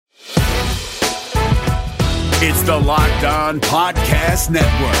It's the Locked On Podcast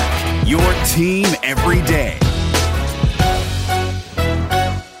Network, your team every day.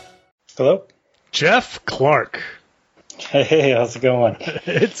 Hello? Jeff Clark. Hey, how's it going?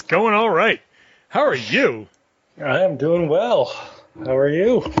 It's going all right. How are you? I am doing well. How are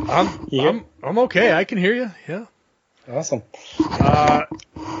you? I'm okay. I can hear you. Yeah. Awesome.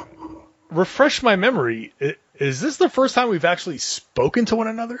 Refresh my memory. Is this the first time we've actually spoken to one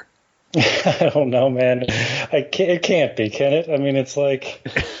another? I don't know, man. It can't be, can it? I mean, it's like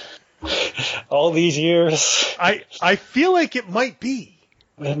all these years. I feel like it might be.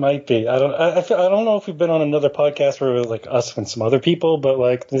 It might be. I don't know if we've been on another podcast where it was like us and some other people, but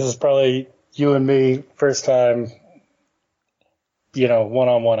like this is probably you and me first time,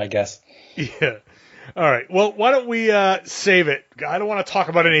 one-on-one, I guess. Yeah. All right. Well, why don't we save it? I don't want to talk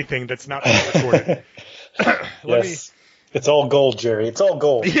about anything that's not being recorded. Yes. It's all gold, Jerry. It's all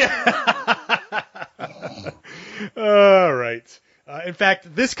gold. Yeah. All right. In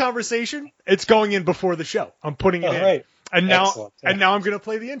fact, this conversation, it's going in before the show. I'm putting it in. Right. And now I'm going to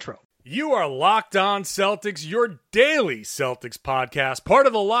play the intro. You are Locked On Celtics, your daily Celtics podcast, part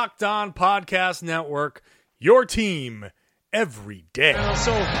of the Locked On Podcast Network, your team every day. I'm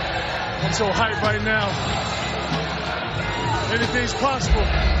so hyped right now. Anything's possible.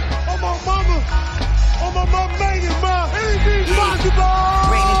 Oh, my mama made it, ma. Anything's possible.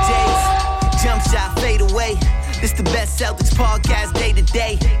 Raining days, jump shot, fade away. This the best Celtics podcast day to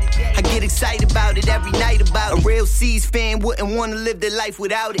day. I get excited about it every night about it. A real C's fan wouldn't want to live their life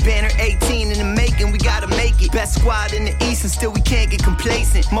without it. Banner 18 in the making, we gotta make it. Best squad in the East and still we can't get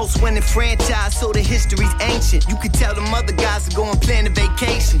complacent. Most winning franchise, so the history's ancient. You could tell them other guys are going plan a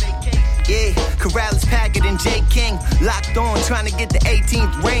vacation. Yeah, Karalis, Packard, and J. King locked on, trying to get the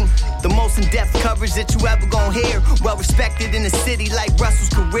 18th ring. The most in-depth coverage that you ever gonna hear. Well respected in the city like Russell's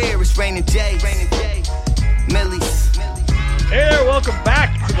career. It's Raining Jays. Millies. Hey there, welcome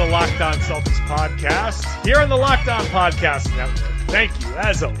back to the Locked On Celtics podcast here on the Locked On Podcast Network. Thank you,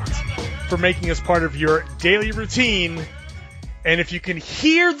 as always, for making us part of your daily routine. And if you can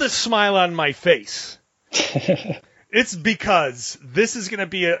hear the smile on my face, it's because this is going to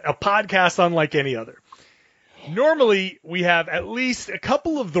be a podcast unlike any other. Normally, we have at least a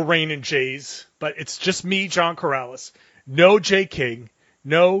couple of the Rainin' Jays, but it's just me, John Karalis. No J. King,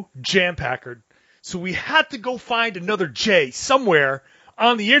 no Jan Packard. So we had to go find another J somewhere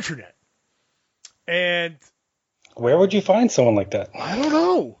on the internet. And where would you find someone like that? I don't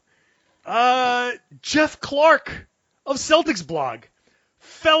know. Jeff Clark of CelticsBlog,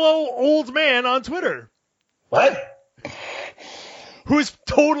 fellow old man on Twitter. What? Who's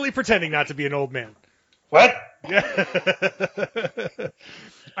totally pretending not to be an old man. What?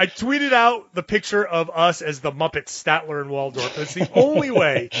 I tweeted out the picture of us as the Muppets, Statler and Waldorf. It's the only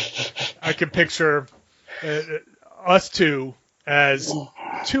way I can picture us two as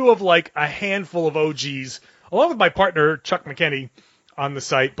two of like a handful of OGs, along with my partner, Chuck McKinney, on the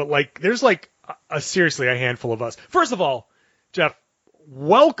site. But like, there's like seriously a handful of us. First of all, Jeff,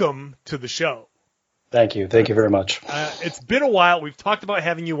 welcome to the show. Thank you. Thank you very much. It's been a while. We've talked about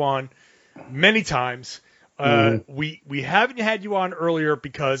having you on many times. We haven't had you on earlier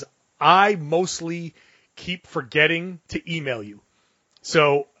because I mostly keep forgetting to email you.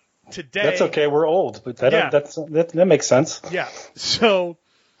 So today... That's okay. We're old, but that makes sense. Yeah. So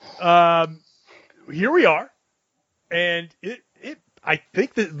here we are. And I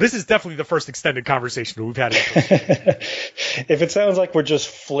think that this is definitely the first extended conversation we've had. If it sounds like we're just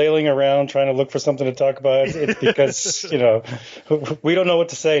flailing around trying to look for something to talk about, it's because, we don't know what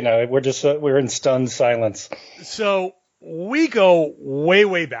to say now. We're in stunned silence. So we go way,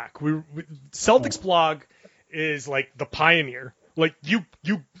 way back. CelticsBlog is like the pioneer. Like you've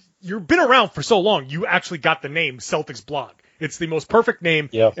been around for so long, you actually got the name CelticsBlog. It's the most perfect name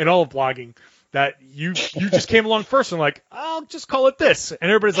in all of blogging. That you just came along first and like, I'll just call it this.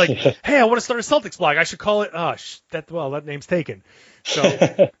 And everybody's like, hey, I want to start a Celtics blog. I should call it, that name's taken. So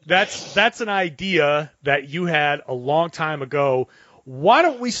that's an idea that you had a long time ago. Why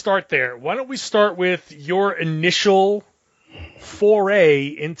don't we start there? Why don't we start with your initial foray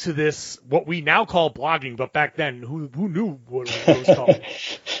into this, what we now call blogging, but back then, who knew what it was called?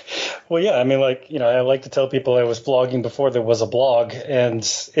 Well, yeah, I mean, I like to tell people I was blogging before there was a blog, and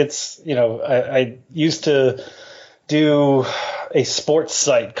it's, I used to do a sports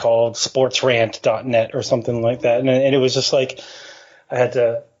site called sportsrant.net or something like that, and it was just like I had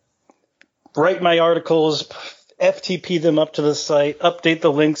to write my articles, FTP them up to the site, update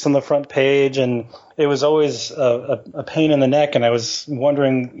the links on the front page, and it was always a pain in the neck. And I was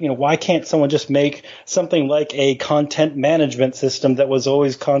wondering, why can't someone just make something like a content management system that was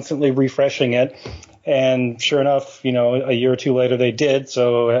always constantly refreshing it And sure enough, a year or two later they did.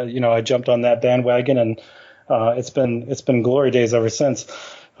 So, I jumped on that bandwagon, and it's been glory days ever since.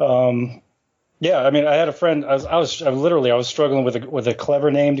 Yeah, I mean, I had a friend. I was struggling with a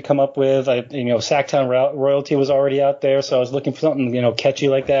clever name to come up with. Sacktown Royalty was already out there, so I was looking for something catchy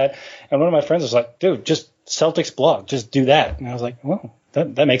like that. And one of my friends was like, "Dude, just Celtics Blog, just do that." And I was like, "Well,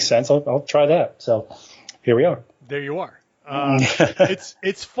 that makes sense. I'll try that." So here we are. There you are.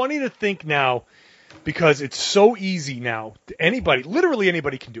 It's funny to think now, because it's so easy now. Literally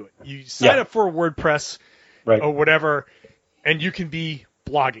anybody can do it. You sign up for a WordPress or whatever, and you can be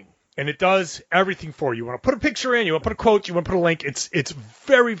blogging. And it does everything for you. You want to put a picture in, you want to put a quote, you want to put a link. It's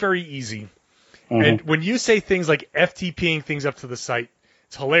very, very easy. Mm-hmm. And when you say things like FTPing things up to the site,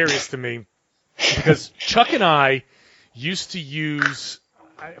 it's hilarious to me, because Chuck and I used to use,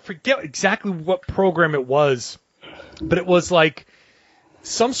 I forget exactly what program it was, but it was like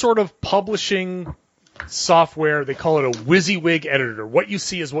some sort of publishing software. They call it a WYSIWYG editor. What you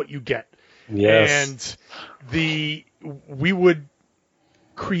see is what you get. Yes. And we would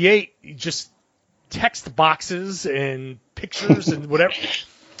create just text boxes and pictures and whatever,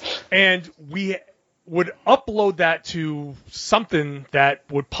 and we would upload that to something that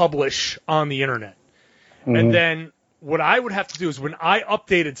would publish on the internet. Mm-hmm. And then what I would have to do is, when I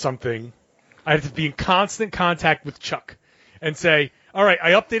updated something, I had to be in constant contact with Chuck and say, all right,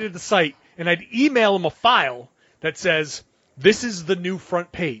 I updated the site, and I'd email him a file that says, this is the new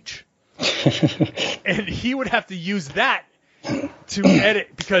front page. And he would have to use that to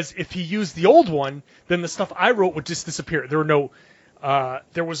edit, because if he used the old one, then the stuff I wrote would just disappear. There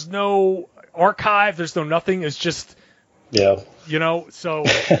was no archive. There's no nothing. It's just, so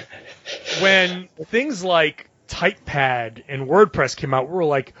when things like TypePad and WordPress came out, we were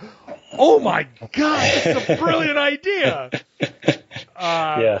like, oh my God, this is a brilliant idea.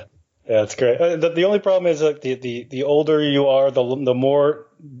 Yeah, it's great. The only problem is that the older you are, the more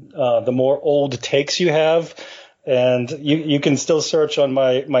old takes you have. And you can still search on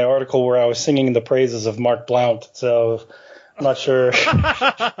my article where I was singing the praises of Mark Blount. So I'm not sure.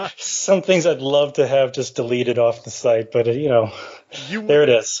 Some things I'd love to have just deleted off the site, but there it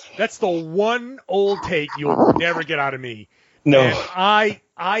is. That's the one old take you'll never get out of me. No. And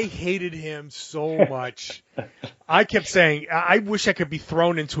I hated him so much. I kept saying, I wish I could be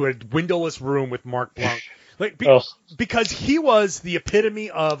thrown into a windowless room with Mark Blount. Because he was the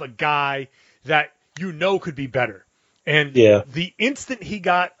epitome of a guy that could be better. And the instant he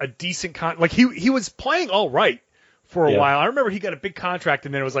got a decent he was playing all right for a while. I remember he got a big contract,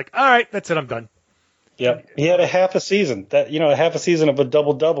 and then it was like, all right, that's it, I'm done. Yeah, he had a half a season of a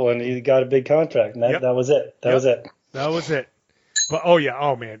double-double, and he got a big contract, and that was it. That was it. But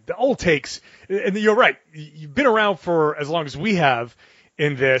man, the old takes, and you're right. You've been around for as long as we have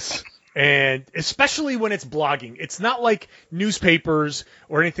in this. And especially when it's blogging, it's not like newspapers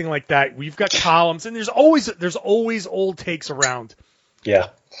or anything like that. We've got columns, and there's always old takes around. Yeah.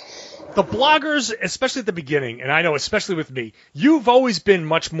 The bloggers, especially at the beginning, and I know especially with me, you've always been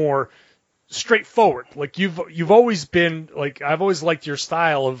much more straightforward. Like you've always been like, I've always liked your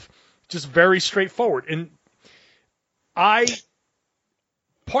style of just very straightforward. And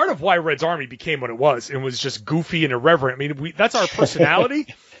part of why Red's Army became what it was, and was just goofy and irreverent. I mean, that's our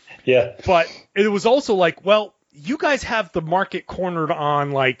personality. Yeah. But it was also like, well, you guys have the market cornered on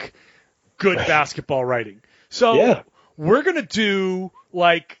like good basketball writing. So we're going to do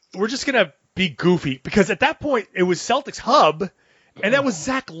we're just going to be goofy, because at that point it was Celtics Hub, and that was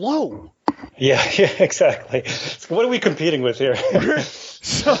Zach Lowe. Yeah, exactly. So what are we competing with here?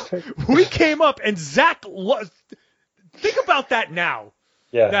 So we came up, and Zach Lowe, think about that now.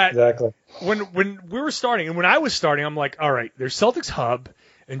 Yeah, exactly. When we were starting, and when I was starting, I'm like, all right, there's Celtics Hub,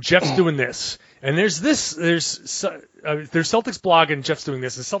 and Jeff's doing this, and there's Celtics Blog, and Jeff's doing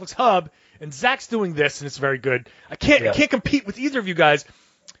this, and Celtics Hub, and Zach's doing this, and it's very good. I can't compete with either of you guys.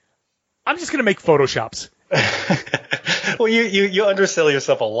 I'm just gonna make Photoshops. Well, you undersell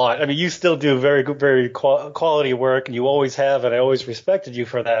yourself a lot. I mean, you still do very good, very quality work, and you always have, and I always respected you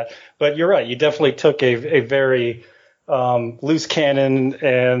for that. But you're right. You definitely took a very loose cannon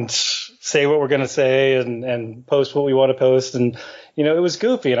and say what we're going to say and post what we want to post. And, it was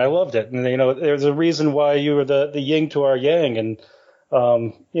goofy, and I loved it. And, there's a reason why you were the yin to our yang. And,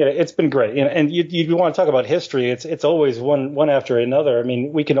 it's been great. And you want to talk about history. It's always one after another. I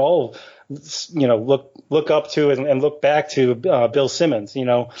mean, we can all, look up to and look back to Bill Simmons,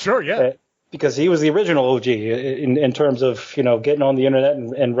 Sure, yeah. Because he was the original OG in terms of, getting on the internet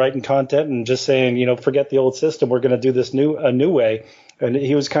and writing content and just saying, forget the old system. We're going to do this a new way. And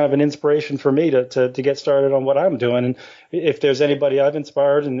he was kind of an inspiration for me to get started on what I'm doing. And if there's anybody I've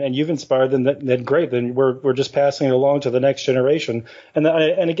inspired and you've inspired, then great. Then we're just passing it along to the next generation. And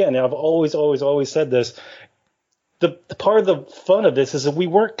again, I've always said this. The part of the fun of this is that we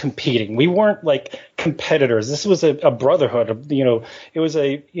weren't competing. We weren't like competitors. This was a brotherhood. It was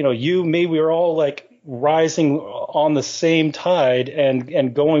you, me, we were all like rising on the same tide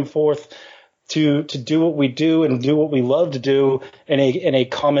and going forth to do what we do and do what we love to do in a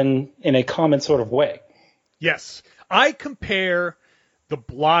common sort of way. Yes. I compare the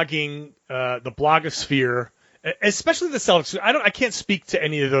blogging, the blogosphere, especially the Celtics. I can't speak to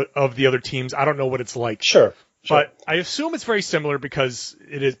any of the other teams. I don't know what it's like. Sure. But I assume it's very similar because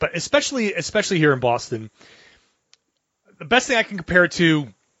it is. But especially here in Boston, the best thing I can compare it to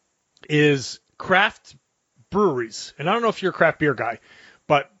is craft breweries. And I don't know if you're a craft beer guy,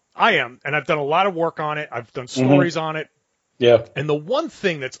 but I am, and I've done a lot of work on it. I've done stories on it. Yeah. And the one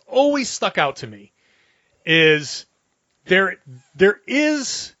thing that's always stuck out to me is there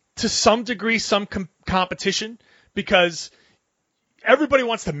is to some degree some competition, because everybody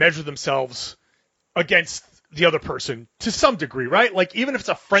wants to measure themselves against the other person to some degree, right? Like even if it's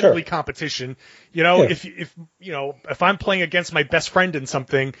a friendly competition, if I'm playing against my best friend in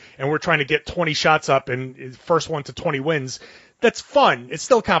something and we're trying to get 20 shots up and first one to 20 wins, that's fun. It's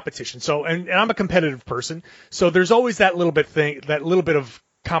still competition. So, and I'm a competitive person. So there's always that little bit of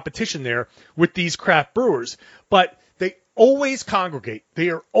competition there with these craft brewers, but they always congregate. They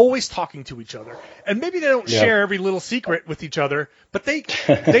are always talking to each other, and maybe they don't share every little secret with each other, but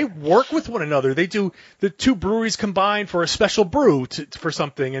they work with one another. They do. The two breweries combine for a special brew for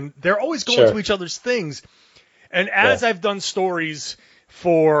something, and they're always going to each other's things. And as I've done stories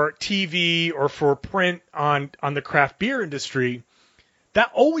for TV or for print on the craft beer industry, that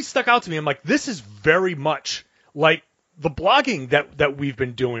always stuck out to me. I'm like, this is very much like the blogging that we've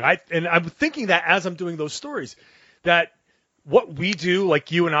been doing. I'm thinking that as I'm doing those stories, that what we do,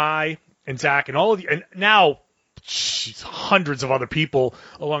 like you and I and Zach and all of you, and now hundreds of other people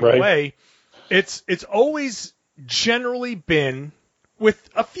along the way, it's always generally been, with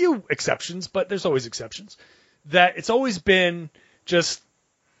a few exceptions, but there's always exceptions, that it's always been just,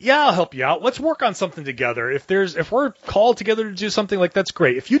 I'll help you out. Let's work on something together. If we're called together to do something, like, that's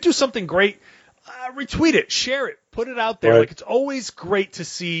great. If you do something great, retweet it, share it, put it out there. Like, it's always great to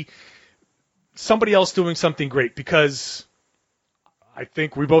see somebody else doing something great, because I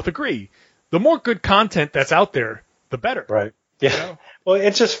think we both agree, the more good content that's out there, the better. Right. Yeah. Well,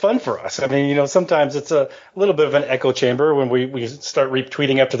 it's just fun for us. I mean, sometimes it's a little bit of an echo chamber when we start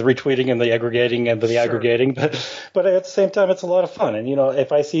retweeting after the retweeting and the aggregating and the aggregating. But at the same time, it's a lot of fun. And,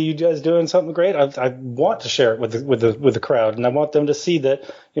 if I see you guys doing something great, I want to share it with the crowd, and I want them to see that,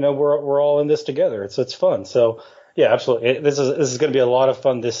 we're all in this together. It's fun. So, yeah, absolutely. This is going to be a lot of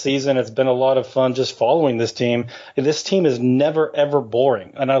fun this season. It's been a lot of fun just following this team. And this team is never, ever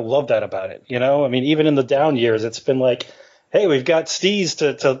boring. And I love that about it. I mean, even in the down years, it's been like, hey, we've got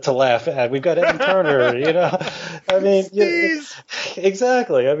Steez to laugh at. We've got Evan Turner, I mean,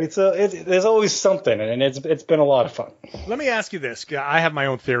 exactly. I mean, so there's always something, and it's been a lot of fun. Let me ask you this. I have my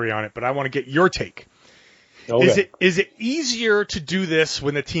own theory on it, but I want to get your take. Okay. Is it easier to do this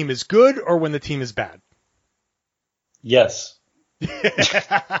when the team is good or when the team is bad? Yes.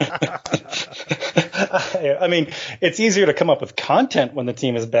 I mean, it's easier to come up with content when the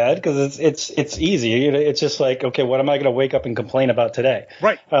team is bad, because it's easy. It's just like, okay, what am I going to wake up and complain about today?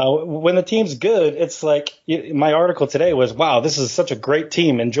 Right. When the team's good, it's like, my article today was, wow, this is such a great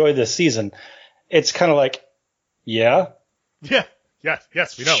team. Enjoy this season. It's kind of like, yeah.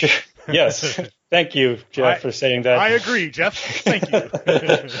 Yes, we know. Yes. Thank you, Jeff, for saying that. I agree, Jeff. Thank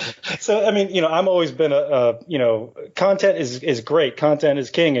you. So, I mean, I've always been content is great. Content is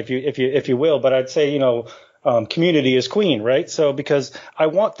king, if you will. But I'd say, community is queen, right? So, because I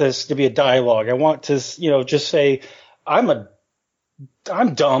want this to be a dialogue. I want to, just say, I'm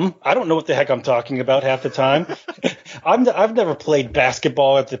dumb. I don't know what the heck I'm talking about half the time. I've never played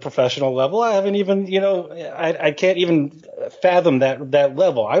basketball at the professional level. I haven't even, I can't even fathom that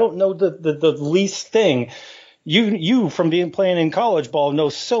level. I don't know the least thing. You from playing in college ball know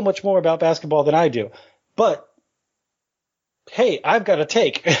so much more about basketball than I do. But hey, I've got a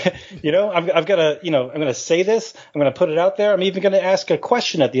take. I've got to, I'm going to say this. I'm going to put it out there. I'm even going to ask a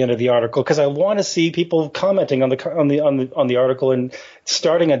question at the end of the article, because I want to see people commenting on the article and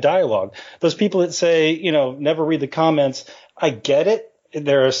starting a dialogue. Those people that say, never read the comments, I get it.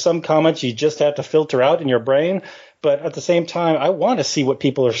 There are some comments you just have to filter out in your brain, But at the same time, I want to see what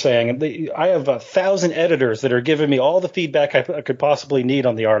people are saying. And I have 1,000 editors that are giving me all the feedback I could possibly need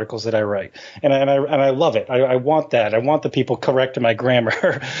on the articles that I write. And I love it. I want that. I want the people correcting my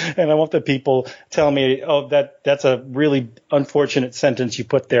grammar. And I want the people telling me, oh, that's a really unfortunate sentence you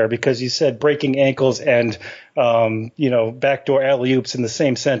put there because you said breaking ankles and, backdoor alley-oops in the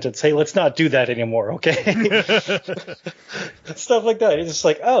same sentence. Hey, let's not do that anymore, okay? Stuff like that. It's just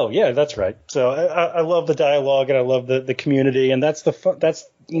like, oh, yeah, that's right. So I love the dialogue and I love the community, and that's the fun. That's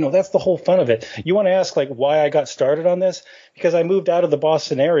the whole fun of it. You want to ask like why I got started on this? Because I moved out of the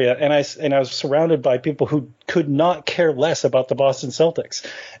Boston area and I was surrounded by people who could not care less about the Boston Celtics,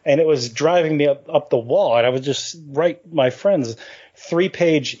 and it was driving me up the wall. And I would just write my friends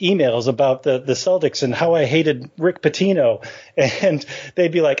 3-page emails about the Celtics and how I hated Rick Pitino, and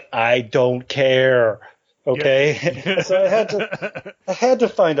they'd be like, I don't care. Okay. Yeah. So I had to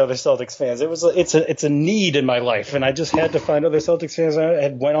find other Celtics fans. It's a need in my life. And I just had to find other Celtics fans. I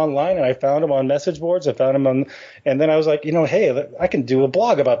went online and I found them on message boards. I found them and then I was like, hey, I can do a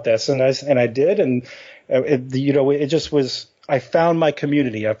blog about this. And I did. And it just was, I found my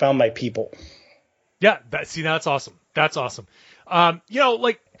community. I found my people. Yeah. That's awesome. That's awesome.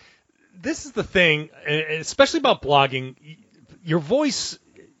 This is the thing, especially about blogging, your voice,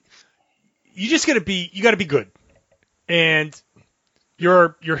 you got to be good. And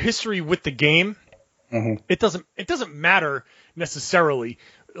your history with the game, mm-hmm. it doesn't matter necessarily.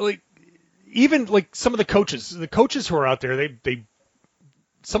 Like, even like some of the coaches who are out there, they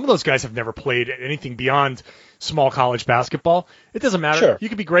some of those guys have never played anything beyond small college basketball. It doesn't matter. Sure. You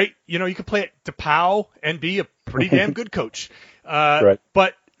could be great. You could play at DePauw and be a pretty damn good coach. Right.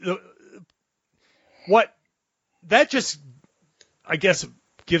 But what that just, I guess,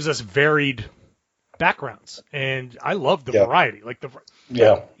 gives us varied backgrounds, and I love the variety. Like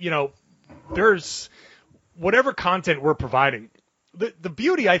there's whatever content we're providing. The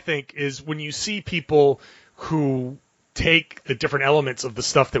beauty, I think, is when you see people who take the different elements of the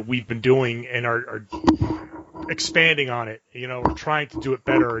stuff that we've been doing and are expanding on it, or trying to do it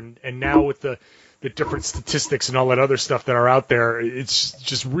better. And now with the different statistics and all that other stuff that are out there, it's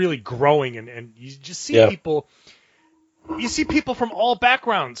just really growing, and you just see people. You see people from all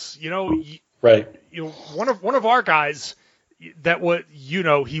backgrounds, Right. One of our guys that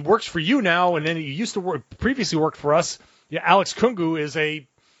he works for you now, and then he previously worked for us. Yeah, Alex Kungu is a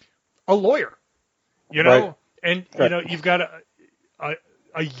lawyer, right. And you've got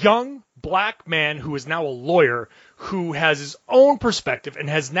a young black man who is now a lawyer who has his own perspective and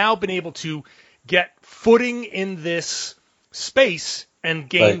has now been able to get footing in this space and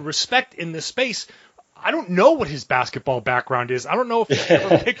gain respect in this space. I don't know what his basketball background is. I don't know if he's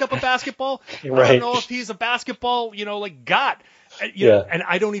ever picked up a basketball. Right. I don't know if he's a basketball, god. And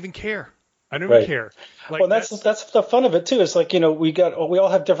I don't even care. I don't even care. Like, that's the fun of it too. It's like, we all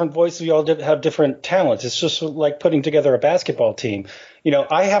have different voices. We all have different talents. It's just like putting together a basketball team.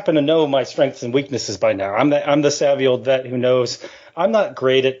 I happen to know my strengths and weaknesses by now. I'm the savvy old vet who knows I'm not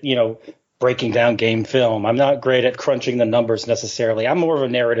great at, breaking down game film. I'm not great at crunching the numbers necessarily. I'm more of a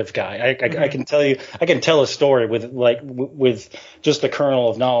narrative guy. I can tell a story with just the kernel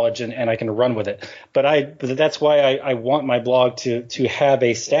of knowledge and I can run with it. But that's why I want my blog to have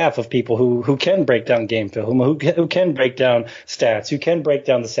a staff of people who can break down game film, who can break down stats, who can break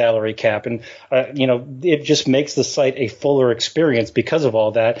down the salary cap. And, it just makes the site a fuller experience because of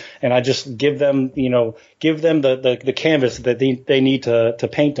all that. And I just give them the canvas that they need to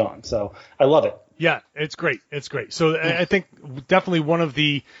paint on. So I love it. Yeah, it's great. It's great. So I think definitely one of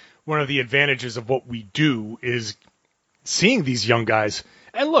the advantages of what we do is seeing these young guys.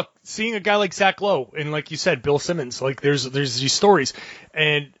 And look, seeing a guy like Zach Lowe and, like you said, Bill Simmons, like there's these stories.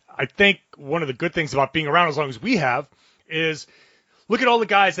 And I think one of the good things about being around as long as we have is look at all the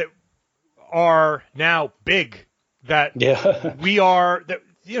guys that are now big that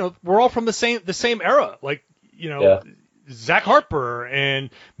we're all from the same era. Like, Zach Harper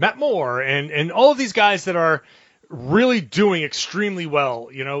and Matt Moore and all of these guys that are really doing extremely well.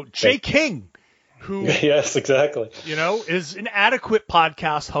 Jay King, who yes, exactly, is an adequate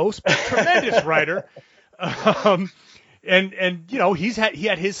podcast host, but a tremendous writer. And he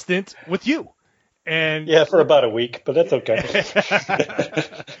had his stint with you. And for about a week, but that's okay.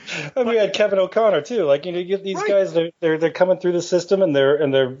 And we had Kevin O'Connor too. Like, you get these guys, they're coming through the system and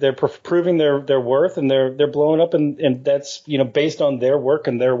they're proving their worth and they're blowing up and that's, based on their work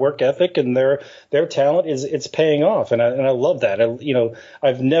and their work ethic and their talent it's paying off. And I love that.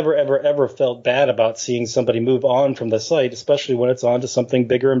 I've never, ever felt bad about seeing somebody move on from the site, especially when it's on to something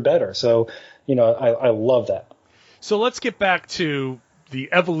bigger and better. So, I love that. So let's get back to the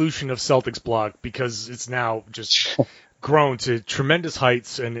evolution of Celtics Blog, because it's now just grown to tremendous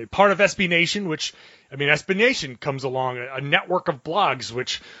heights, and part of SB Nation, which, I mean, SB Nation comes along, a network of blogs,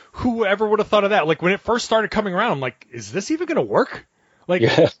 which whoever would have thought of that? Like, when it first started coming around, I'm like, is this even going to work? Like,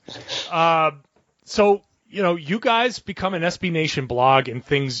 so, you know, you guys become an SB Nation blog and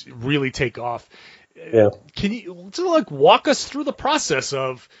things really take off. Yeah. Can you sort of like walk us through the process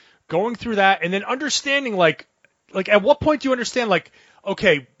of going through that and then understanding, like at what point do you understand, like,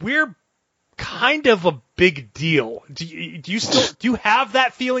 okay, we're kind of a big deal. Do you have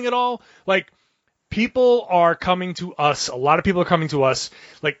that feeling at all? Like, people are coming to us. A lot of people are coming to us.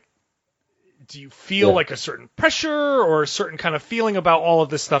 Like, do you feel like a certain pressure or a certain kind of feeling about all of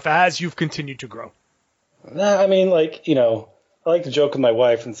this stuff as you've continued to grow? I mean, like, you know, I like to joke with my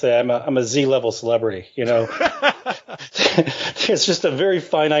wife and say I'm a Z-level celebrity, you know. It's just a very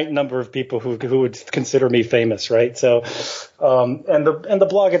finite number of people who would consider me famous, right? So, and the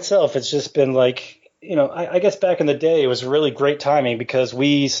blog itself, it's just been like, you know, I guess back in the day it was really great timing because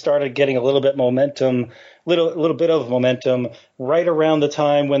we started getting a little bit of momentum right around the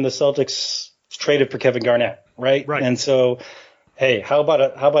time when the Celtics traded for Kevin Garnett, right? And so, hey, how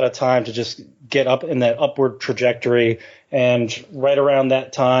about a time to just get up in that upward trajectory? And right around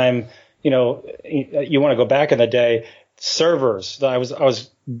that time, you know, you want to go back in the day, servers. I was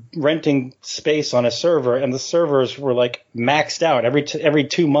renting space on a server, and the servers were like maxed out. Every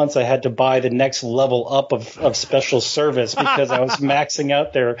 2 months, I had to buy the next level up of special service because I was maxing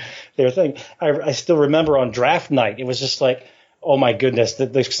out their thing. I still remember on draft night, it was just like, oh my goodness,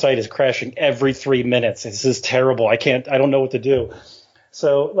 the site is crashing every 3 minutes. This is terrible. I don't know what to do.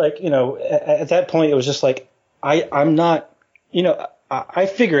 So, like, you know, at that point, it was just like, I'm not, you know, I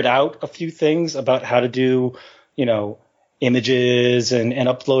figured out a few things about how to do, you know, images and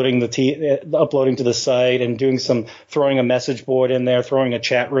uploading uploading to the site and throwing a message board in there, throwing a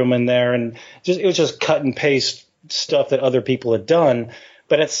chat room in there. And it was just cut and paste stuff that other people had done.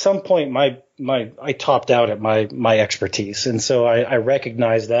 But at some point, I topped out at my expertise. And so I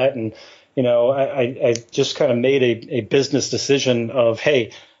recognized that. And, you know, I just kind of made a business decision of,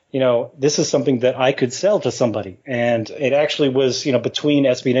 hey, you know, this is something that I could sell to somebody. And it actually was, you know, between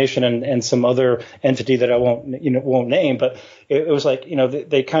SB Nation and some other entity that I won't name, but it was like, you know,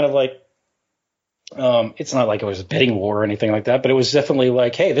 they kind of like, it's not like it was a bidding war or anything like that, but it was definitely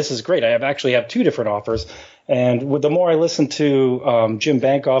like, hey, this is great. I actually have two different offers. And the more I listened to Jim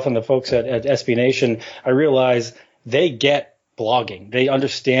Bankoff and the folks at SB Nation, I realized they get blogging. They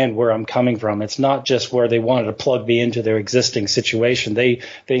understand where I'm coming from. It's not just where they wanted to plug me into their existing situation. They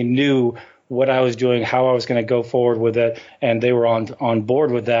knew what I was doing, how I was going to go forward with it, and they were on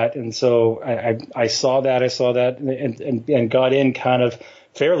board with that. And so I saw that and got in kind of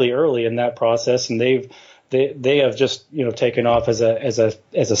fairly early in that process. And they have just, you know, taken off as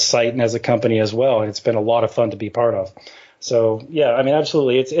a site and as a company as well. And it's been a lot of fun to be part of. So yeah, I mean,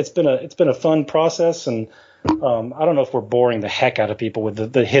 absolutely. It's been a fun process. And I don't know if we're boring the heck out of people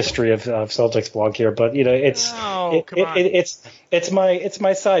with the history of Celtics Blog here, but you know, it's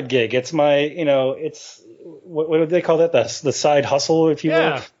my side gig. It's my, you know, it's what do they call that? The side hustle, if you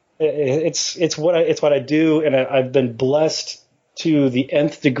will. It's what I do, and I've been blessed to the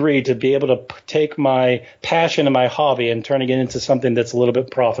nth degree to be able to take my passion and my hobby and turning it into something that's a little bit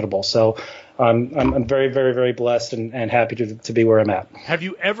profitable. So I'm very, very, very blessed and happy to be where I'm at. Have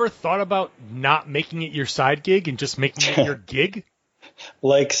you ever thought about not making it your side gig and just making it your gig?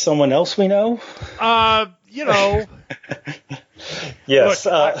 Like someone else we know? You know. Yes.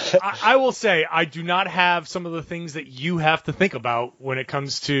 Look, I will say I do not have some of the things that you have to think about when it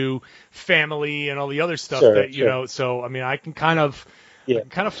comes to family and all the other stuff that, you know, so, I mean, I can kind of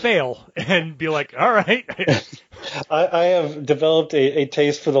fail and be like, all right. I have developed a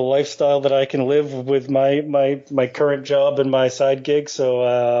taste for the lifestyle that I can live with my current job and my side gig. So,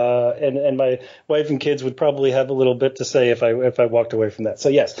 and my wife and kids would probably have a little bit to say if I walked away from that. So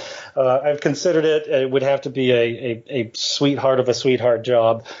yes, I've considered it. It would have to be a sweetheart of a sweetheart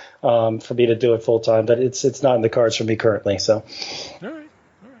job, for me to do it full time, but it's not in the cards for me currently. So. All right.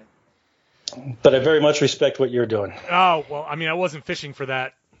 But I very much respect what you're doing. Oh, well, I mean, I wasn't fishing for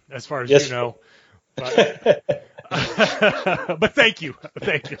that as far as you know. But, but thank you.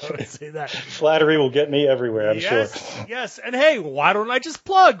 Thank you. I would say that. Flattery will get me everywhere, I'm sure. Yes. And hey, why don't I just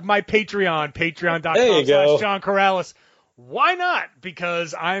plug my Patreon, patreon.com/John Karalis. Why not?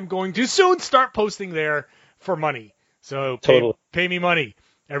 Because I'm going to soon start posting there for money. So pay me money,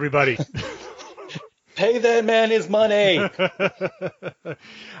 everybody. Pay that man his money.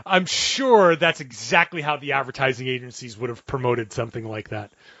 I'm sure that's exactly how the advertising agencies would have promoted something like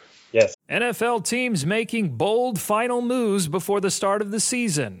that. Yes. NFL teams making bold final moves before the start of the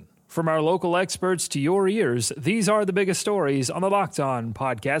season. From our local experts to your ears, these are the biggest stories on the Locked On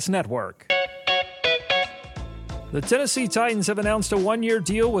Podcast Network. The Tennessee Titans have announced a one-year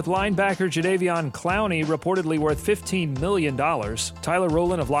deal with linebacker Jadeveon Clowney, reportedly worth $15 million. Tyler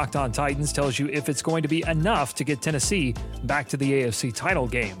Rowland of Locked On Titans tells you if it's going to be enough to get Tennessee back to the AFC title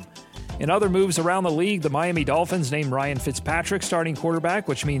game. In other moves around the league, the Miami Dolphins named Ryan Fitzpatrick starting quarterback,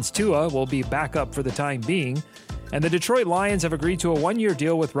 which means Tua will be backup for the time being. And the Detroit Lions have agreed to a one-year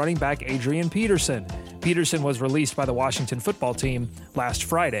deal with running back Adrian Peterson. Peterson was released by the Washington football team last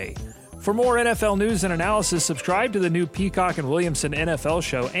Friday. For more NFL news and analysis, subscribe to the new Peacock and Williamson NFL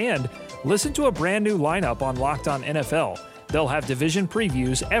show and listen to a brand new lineup on Locked On NFL. They'll have division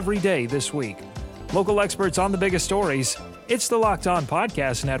previews every day this week. Local experts on the biggest stories. It's the Locked On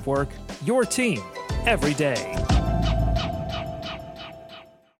Podcast Network, your team every day.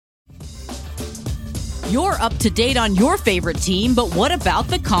 You're up to date on your favorite team, but what about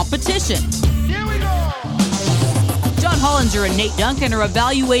the competition? Here we go. John Hollinger and Nate Duncan are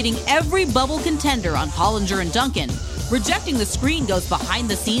evaluating every bubble contender on Hollinger and Duncan. Rejecting the Screen goes behind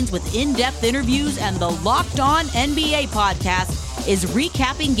the scenes with in-depth interviews, and the Locked On NBA podcast is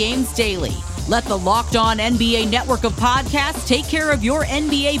recapping games daily. Let the Locked On NBA network of podcasts take care of your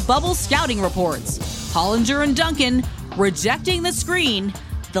NBA bubble scouting reports. Hollinger and Duncan, Rejecting the Screen,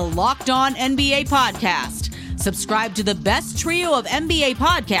 the Locked On NBA podcast. Subscribe to the best trio of NBA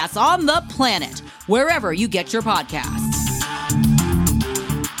podcasts on the planet, wherever you get your podcasts.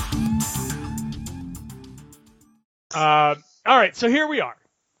 All right, so here we are.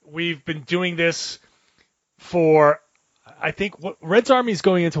 We've been doing this for, I think, Red's Army is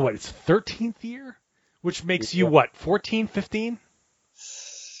going into its 13th year, which makes you what, 14, 15,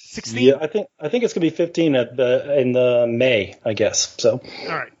 16? Yeah, I think it's gonna be 15 in the May, I guess. So. All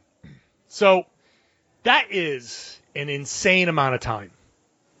right. So that is an insane amount of time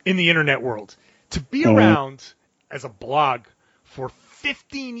in the internet world to be around as a blog for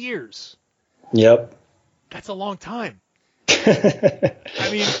 15 years. Yep. That's a long time. I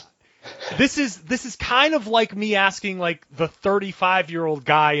mean, this is kind of like me asking like the 35-year-old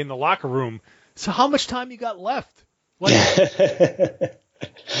guy in the locker room, so how much time you got left? Like,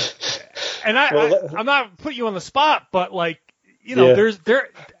 and I'm not putting you on the spot, but like, you know, there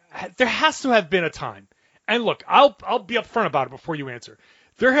has to have been a time. And look, I'll be upfront about it before you answer.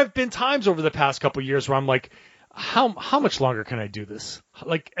 There have been times over the past couple of years where I'm like, how much longer can I do this?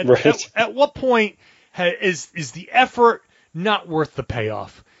 Like, at what point is the effort not worth the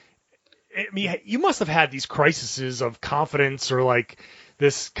payoff? I mean, you must have had these crises of confidence or like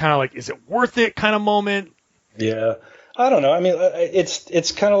this kind of like, is it worth it kind of moment? Yeah. I don't know. I mean,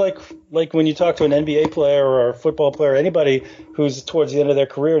 it's kind of like when you talk to an NBA player or a football player, anybody who's towards the end of their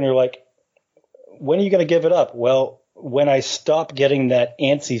career, and you're like, when are you going to give it up? Well, when I stop getting that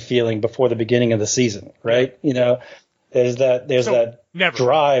antsy feeling before the beginning of the season, right? You know, there's that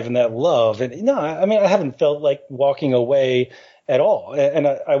drive and that love. And no, I mean, I haven't felt like walking away at all. And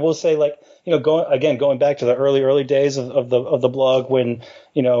I will say, like, you know, going back to the early days of the blog when,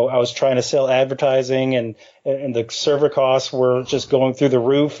 you know, I was trying to sell advertising and the server costs were just going through the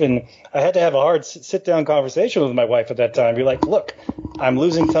roof. And I had to have a hard sit down conversation with my wife at that time. Be like, look, I'm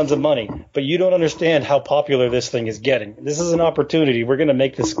losing tons of money, but you don't understand how popular this thing is getting. This is an opportunity. We're going to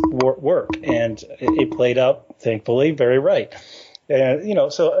make this work. And it played out, thankfully, very right. And, you know,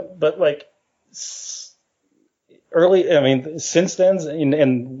 so, but like, early, I mean, since then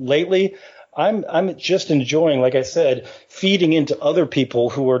and lately, I'm just enjoying, like I said, feeding into other people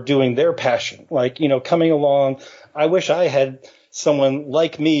who are doing their passion. Like, you know, coming along. I wish I had someone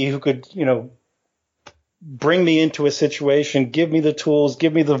like me who could, you know, bring me into a situation, give me the tools,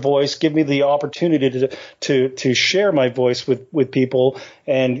 give me the voice, give me the opportunity to share my voice with people,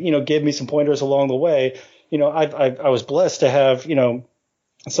 and, you know, give me some pointers along the way. You know, I was blessed to have, you know,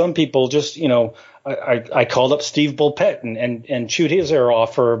 some people just, you know, I called up Steve Bulpett and chewed his ear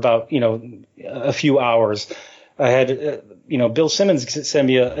off for about, you know, a few hours. I had, you know, Bill Simmons send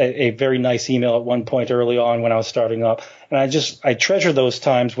me a very nice email at one point early on when I was starting up. And I treasure those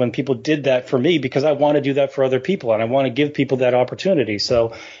times when people did that for me, because I want to do that for other people and I want to give people that opportunity.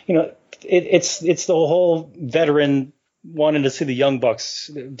 So, you know, it's the whole veteran wanting to see the young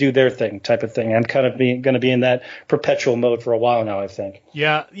bucks do their thing type of thing. I'm kind of going to be in that perpetual mode for a while now, I think.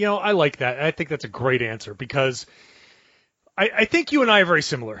 Yeah, you know, I like that. I think that's a great answer, because I think you and I are very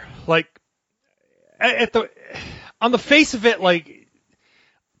similar. Like, on the face of it, like,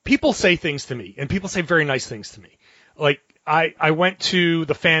 people say things to me, and people say very nice things to me. Like, I went to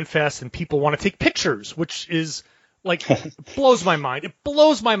the Fan Fest, and people want to take pictures, which is Like, it blows my mind. It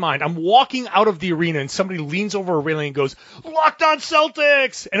blows my mind. I'm walking out of the arena and somebody leans over a railing and goes, "Locked on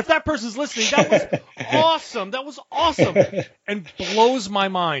Celtics!" And if that person's listening, that was awesome. That was awesome. And blows my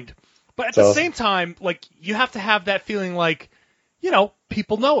mind. But at the same time, like, you have to have that feeling like, you know,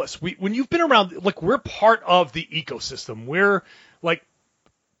 people know us. When you've been around, like, we're part of the ecosystem. We're like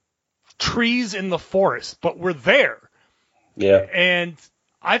trees in the forest, but we're there. Yeah. And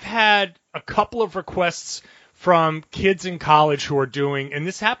I've had a couple of requests from kids in college who are doing, and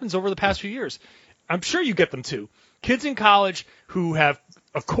this happens over the past few years. I'm sure you get them too. Kids in college who have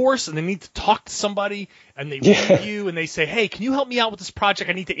a course and they need to talk to somebody, and they read you and they say, "Hey, can you help me out with this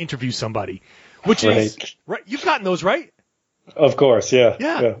project? I need to interview somebody." Which is right. You've gotten those, right? Of course,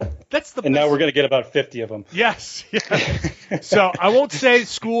 yeah. That's the. And now we're going to get about 50 of them. Yes. So I won't say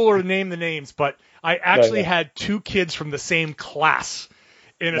school or name the names, but I actually had 2 kids from the same class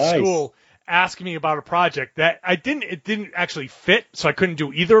in a school asking me about a project that it didn't actually fit, so I couldn't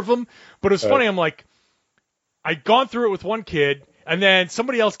do either of them. But it was funny. I'm like, I'd gone through it with one kid, and then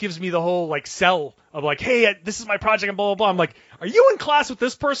somebody else gives me the whole like sell of like, "Hey, this is my project," and blah blah blah. I'm like, "Are you in class with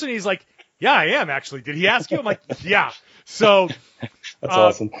this person?" And he's like, "Yeah, I am actually. Did he ask you?" I'm like, "Yeah." So that's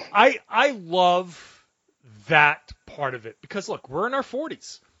awesome. I love that part of it because look, we're in our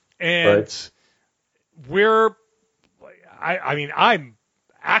 40s, and I mean, I'm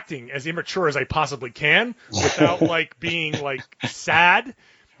acting as immature as I possibly can without like being like sad.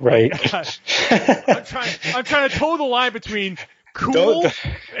 Right. I'm trying to toe the line between cool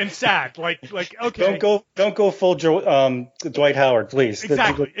and sad. Like okay. Don't go full Dwight Howard, please.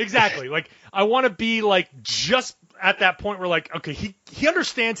 Exactly. Like I want to be like just at that point where like, okay, he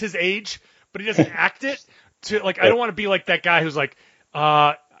understands his age, but he doesn't act it. To like, I don't want to be like that guy who's like,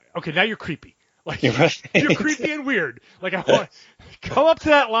 okay, now you're creepy. Like you're creepy and weird. Like I want to come up to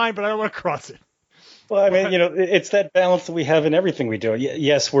that line, but I don't want to cross it. Well, I mean, you know, it's that balance that we have in everything we do.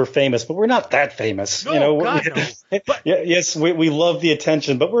 Yes, we're famous, but we're not that famous. No, you know, God, no. But, yes, we love the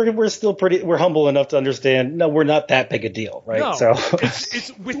attention, but we're still we're humble enough to understand. No, we're not that big a deal, right? No, so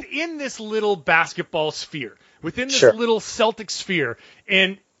it's within this little basketball sphere, within this little Celtic sphere,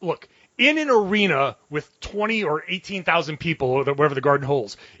 and look. In an arena with 20 or 18,000 people, or wherever the Garden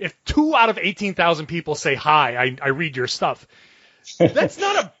holds, if 2 out of 18,000 people say hi, I read your stuff. That's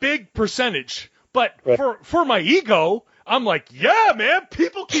not a big percentage. But for my ego, I'm like, yeah, man,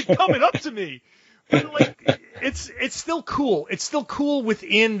 people keep coming up to me. But like, it's still cool. It's still cool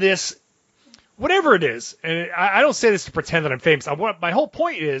within this, whatever it is. And I don't say this to pretend that I'm famous. My whole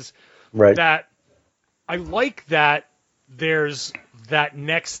point is that I like that there's that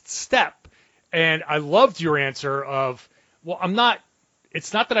next step. And I loved your answer of, well,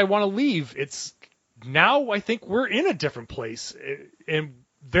 it's not that I want to leave. It's now I think we're in a different place. And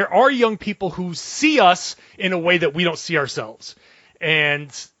there are young people who see us in a way that we don't see ourselves. And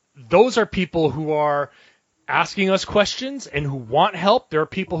those are people who are asking us questions and who want help. There are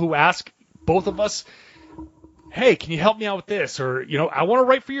people who ask both of us, "Hey, can you help me out with this?" Or, you know, "I want to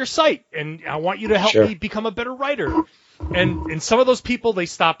write for your site and I want you to help me become a better writer." And some of those people, they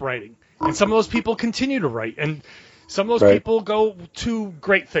stop writing. And some of those people continue to write. And some of those people go to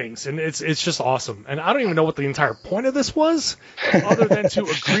great things. And it's just awesome. And I don't even know what the entire point of this was, other than to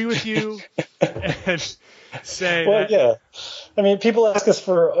agree with you and say yeah. I mean, people ask us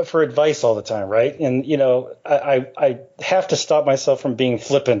for advice all the time, right? And, you know, I have to stop myself from being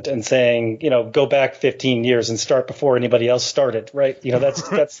flippant and saying, you know, go back 15 years and start before anybody else started, right? You know,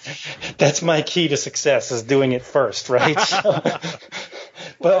 that's my key to success, is doing it first, right?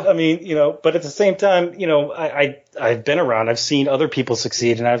 But I mean, you know, but at the same time, you know, I've been around, I've seen other people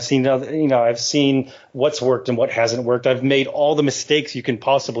succeed, and I've seen what's worked and what hasn't worked. I've made all the mistakes you can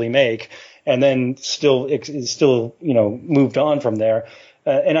possibly make, and then still, you know, moved on from there.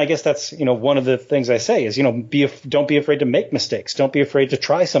 And I guess that's, you know, one of the things I say is, you know, don't be afraid to make mistakes. Don't be afraid to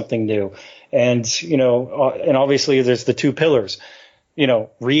try something new. And, you know, and obviously there's the 2 pillars, you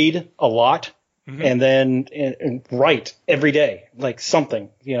know, read a lot. Mm-hmm. And then write every day, like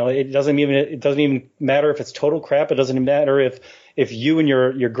something. You know, it doesn't even matter if it's total crap. It doesn't even matter if you and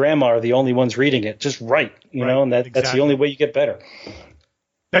your grandma are the only ones reading it. Just write, you know, and that's the only way you get better.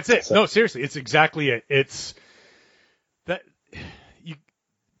 That's it. So. No, seriously, it's exactly it. It's that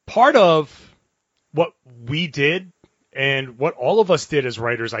part of what we did and what all of us did as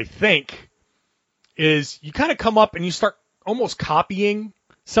writers, I think, is you kind of come up and you start almost copying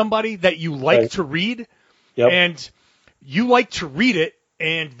somebody that you like to read, and you like to read it,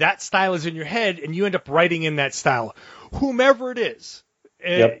 and that style is in your head, and you end up writing in that style, whomever it is.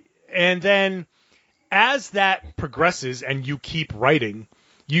 And then as that progresses and you keep writing,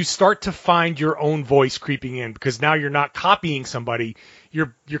 you start to find your own voice creeping in, because now you're not copying somebody.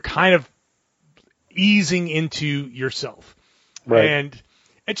 You're kind of easing into yourself. Right. And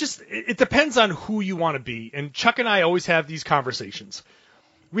it depends on who you want to be. And Chuck and I always have these conversations.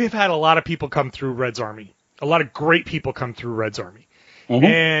 We have had a lot of people come through Red's Army. A lot of great people come through Red's Army. Mm-hmm.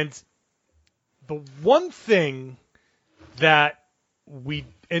 And the one thing that we've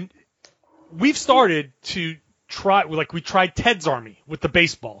started to try, like we tried Ted's Army with the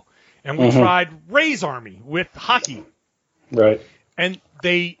baseball, and we tried Ray's Army with hockey. Right. And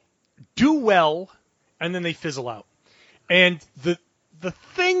they do well, and then they fizzle out. And the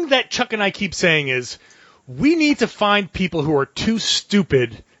thing that Chuck and I keep saying is, we need to find people who are too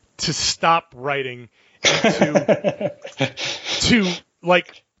stupid to stop writing and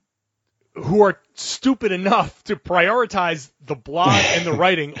who are stupid enough to prioritize the blog and the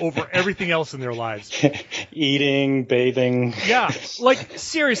writing over everything else in their lives. Eating, bathing. Yeah. Like,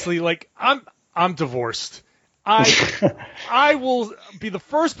 seriously, like, I'm divorced. I will be the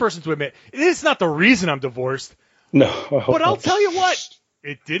first person to admit it's not the reason I'm divorced. No. But I'll tell you what,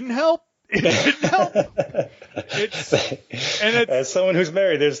 it didn't help. It didn't help. As someone who's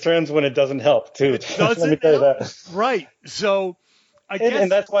married, there's times when it doesn't help too. Let me tell you that. Right. So I guess, and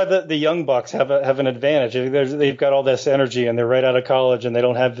that's why the young bucks have an advantage. They've got all this energy, and they're right out of college, and they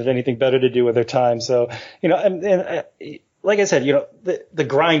don't have anything better to do with their time. So, and like I said, the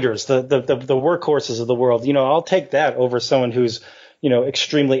grinders, the workhorses of the world, I'll take that over someone who's,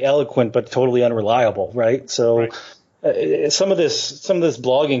 extremely eloquent but totally unreliable, right? So. Right. Some of this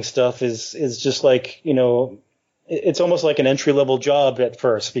blogging stuff is just like, it's almost like an entry level job at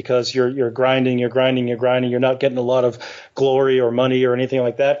first, because you're grinding. You're not getting a lot of glory or money or anything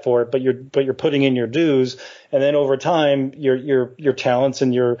like that for it, but you're putting in your dues. And then over time, your talents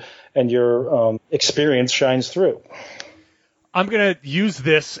and your experience shines through. I'm going to use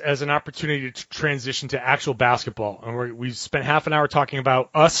this as an opportunity to transition to actual basketball. And we've spent half an hour talking about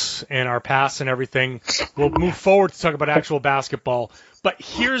us and our past and everything. We'll move forward to talk about actual basketball. But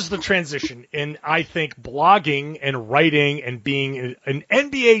here's the transition. And I think blogging and writing and being an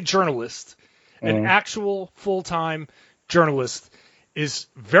NBA journalist, an actual full-time journalist, is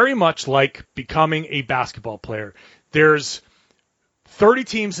very much like becoming a basketball player. There's 30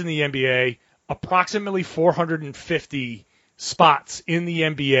 teams in the NBA, approximately 450 spots in the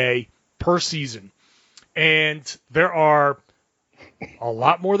NBA per season. And there are a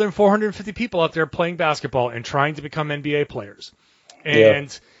lot more than 450 people out there playing basketball and trying to become NBA players.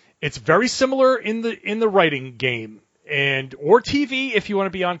 And it's very similar in the writing game, or TV if you want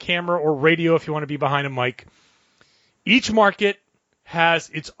to be on camera, or radio if you want to be behind a mic. Each market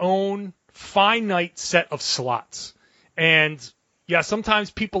has its own finite set of slots. And yeah, sometimes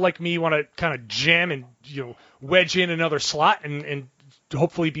people like me want to kind of jam and wedge in another slot and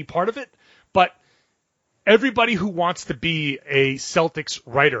hopefully be part of it. But everybody who wants to be a Celtics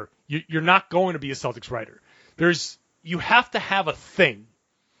writer, you're not going to be a Celtics writer. You have to have a thing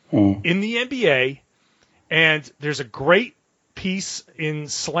in the NBA, and there's a great piece in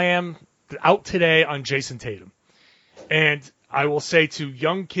Slam out today on Jason Tatum. And I will say to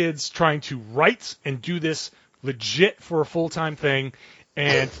young kids trying to write and do this legit for a full-time thing,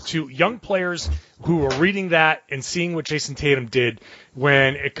 and to young players who are reading that and seeing what Jason Tatum did,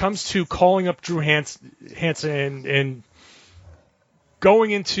 when it comes to calling up Drew Hansen and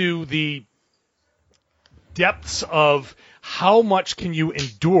going into the depths of how much can you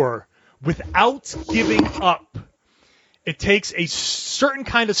endure without giving up, it takes a certain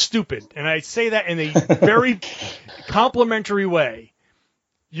kind of stupid, and I say that in a very complimentary way.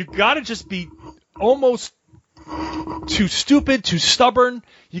 You got to just be almost too stupid, too stubborn.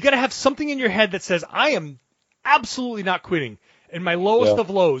 You got to have something in your head that says, I am absolutely not quitting. In my lowest of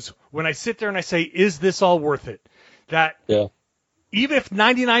lows, when I sit there and I say, is this all worth it? That even if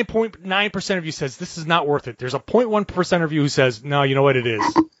 99.9% of you says this is not worth it, there's a 0.1% of you who says, no, you know what, it is.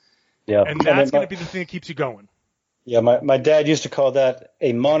 Yeah. And that's going to be the thing that keeps you going. Yeah, my dad used to call that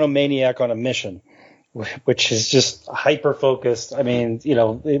a monomaniac on a mission, which is just hyper-focused. I mean,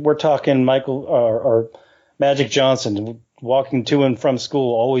 we're talking Michael or Magic Johnson walking to and from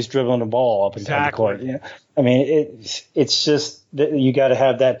school, always dribbling the ball up and down the court. I mean, it's just that you got to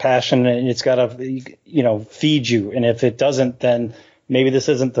have that passion, and it's got to, feed you. And if it doesn't, then maybe this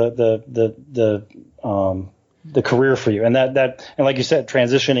isn't the the career for you. And and like you said,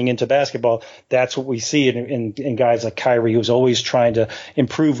 transitioning into basketball, that's what we see in guys like Kyrie, who's always trying to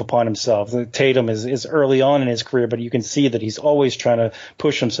improve upon himself. Tatum is early on in his career, but you can see that he's always trying to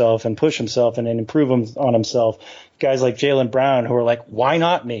push himself and improve on himself. Guys like Jaylen Brown, who are like, why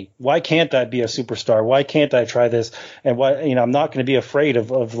not me? Why can't I be a superstar? Why can't I try this? And why, I'm not going to be afraid of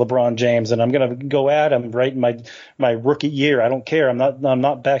LeBron James, and I'm going to go at him right in my rookie year. I don't care. I'm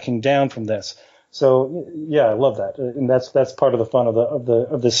not backing down from this. So yeah, I love that, and that's part of the fun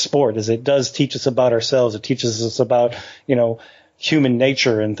of this sport, is it does teach us about ourselves. It teaches us about human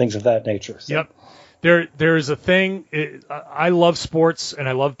nature and things of that nature. So. Yep. There's a thing. I love sports and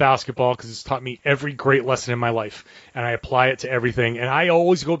I love basketball because it's taught me every great lesson in my life, and I apply it to everything. And I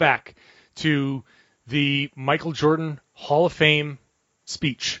always go back to the Michael Jordan Hall of Fame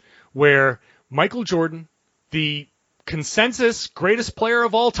speech, where Michael Jordan, the consensus greatest player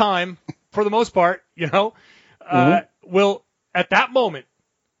of all time, for the most part, will, at that moment,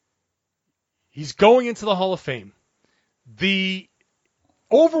 he's going into the Hall of Fame. The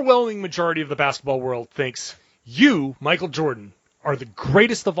overwhelming majority of the basketball world thinks you, Michael Jordan, are the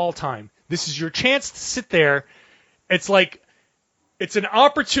greatest of all time. This is your chance to sit there. It's like, it's an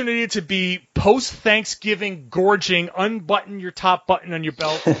opportunity to be post-Thanksgiving gorging, unbutton your top button on your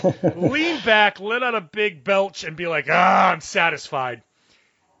belt, lean back, let out a big belch, and be like, I'm satisfied.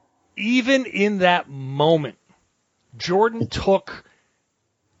 Even in that moment, Jordan took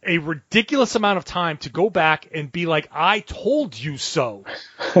a ridiculous amount of time to go back and be like, I told you so.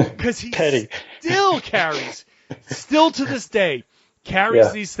 Because he still to this day,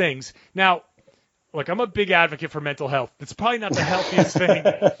 carries these things. Now, look, I'm a big advocate for mental health. It's probably not the healthiest thing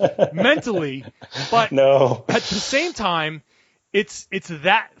mentally, but at the same time, it's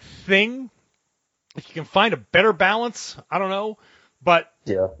that thing. If you can find a better balance, I don't know, but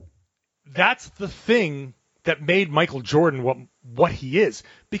that's the thing that made Michael Jordan what he is.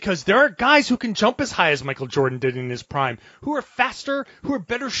 Because there are guys who can jump as high as Michael Jordan did in his prime, who are faster, who are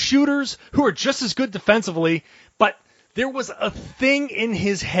better shooters, who are just as good defensively, but there was a thing in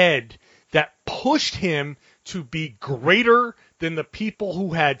his head that pushed him to be greater than the people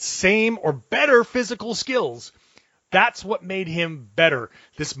who had same or better physical skills. That's what made him better,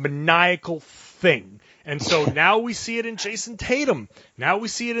 this maniacal thing. And so now we see it in Jason Tatum. Now we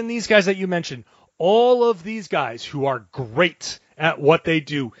see it in these guys that you mentioned. All of these guys who are great at what they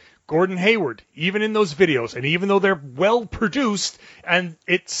do. Gordon Hayward, even in those videos, and even though they're well produced, and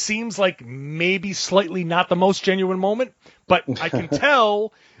it seems like maybe slightly not the most genuine moment, but I can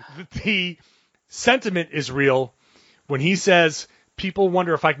tell that the sentiment is real when he says, people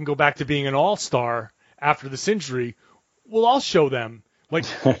wonder if I can go back to being an all-star after this injury. Well, I'll show them. Like,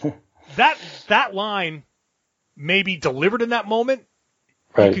 that line may be delivered in that moment.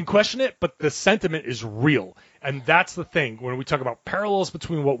 Right. You can question it, but the sentiment is real. And that's the thing. When we talk about parallels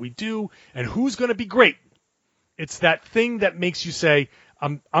between what we do and who's going to be great, it's that thing that makes you say,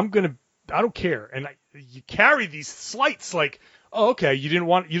 I don't care. And you carry these slights like, oh, okay, you didn't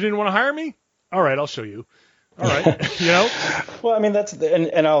want to hire me? All right, I'll show you. All right, Well, I mean,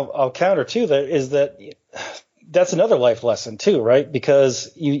 and I'll counter too, that's another life lesson too, right? Because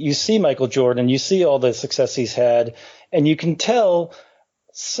you see Michael Jordan, you see all the success he's had, and you can tell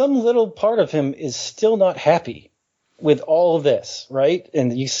some little part of him is still not happy with all of this, right?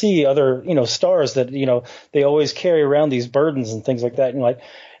 And you see other, stars that, they always carry around these burdens and things like that. And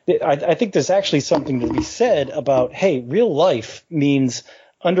I think there's actually something to be said about, hey, real life means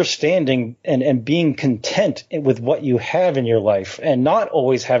understanding and being content with what you have in your life, and not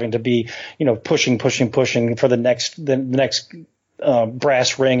always having to be, pushing for the next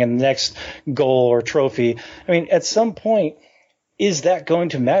brass ring and the next goal or trophy. I mean, at some point, is that going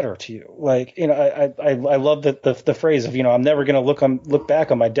to matter to you? Like, I love the phrase of, I'm never going to look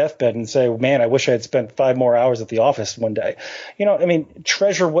back on my deathbed and say, man, I wish I had spent 5 more hours at the office one day.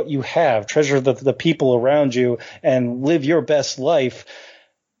 Treasure what you have, treasure the people around you, and live your best life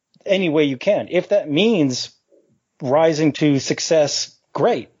any way you can. If that means rising to success,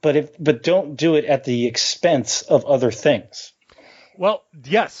 great, but don't do it at the expense of other things. Well,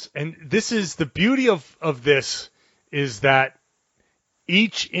 yes, and this is the beauty of this, is that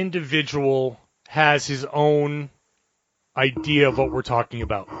each individual has his own idea of what we're talking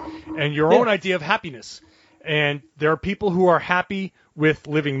about, and your own idea of happiness. And there are people who are happy with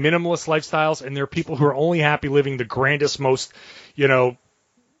living minimalist lifestyles, and there are people who are only happy living the grandest, most,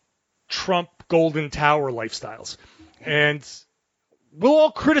 Trump Golden Tower lifestyles. And we'll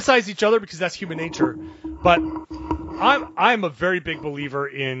all criticize each other because that's human nature. But I'm a very big believer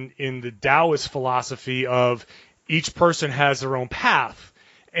in the Taoist philosophy of each person has their own path.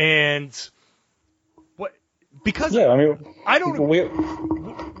 And because Yeah, I mean,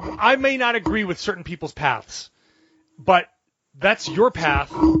 I may not agree with certain people's paths, but that's your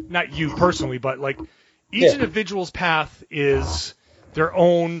path, not you personally, but like each individual's path is their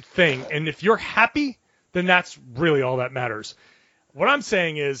own thing. And if you're happy, then that's really all that matters. What I'm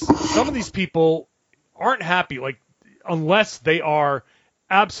saying is some of these people aren't happy, like unless they are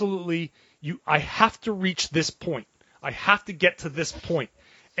absolutely, I have to reach this point. I have to get to this point.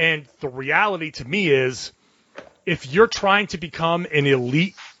 And the reality to me is if you're trying to become an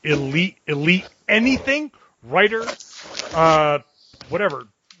elite anything, writer, whatever,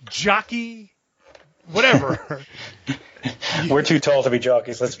 jockey, whatever. We're too tall to be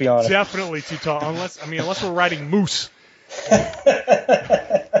jockeys, let's be honest. Definitely too tall, unless we're riding moose.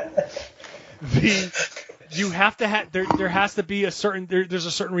 You have to have there has to be a certain there's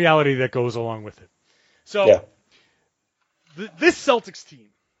a certain reality that goes along with it. So this Celtics team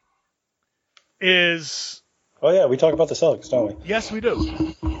is. Oh yeah, we talk about the Celtics, don't we? Yes, we do.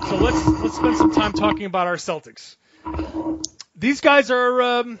 So let's spend some time talking about our Celtics. These guys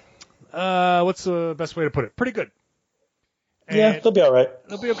are what's the best way to put it? Pretty good. And they'll be all right.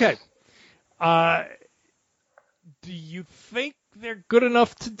 They'll be okay. Do you think they're good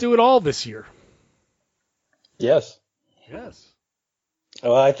enough to do it all this year? Yes. Yes.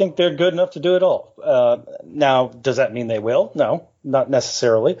 Well, I think they're good enough to do it all. Now, does that mean they will? No, not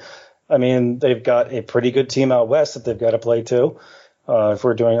necessarily. I mean, they've got a pretty good team out west that they've got to play to, if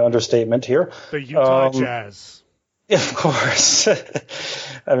we're doing an understatement here. The Utah Jazz. Of course.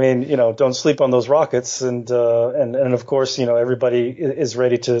 I mean, don't sleep on those Rockets. And of course, everybody is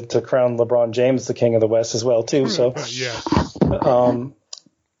ready to crown LeBron James the king of the West as well, too. So, yeah.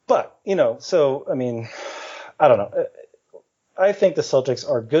 But, so, I mean, I don't know. I think the Celtics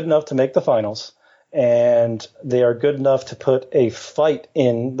are good enough to make the finals, and they are good enough to put a fight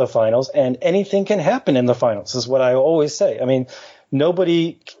in the finals, and anything can happen in the finals is what I always say. I mean,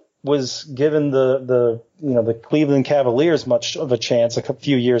 nobody was given the Cleveland Cavaliers much of a chance a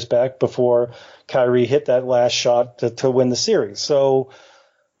few years back before Kyrie hit that last shot to win the series. So,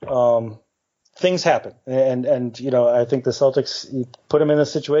 things happen, and I think the Celtics, you put them in a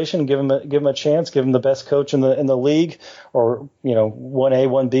situation, give them a chance, give them the best coach in the league, or 1A,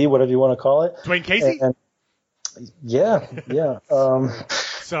 1B, whatever you want to call it. Dwayne Casey. Yeah.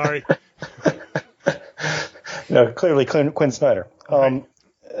 Sorry. No, clearly Quinn Snyder. Okay.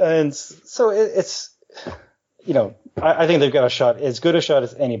 And so it's I think they've got a shot, as good a shot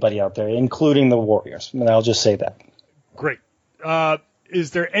as anybody out there, including the Warriors. And I'll just say that. Great.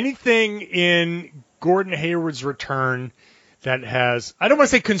 Is there anything in Gordon Hayward's return that has, I don't want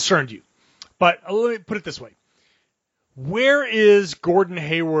to say concerned you, but let me put it this way. Where is Gordon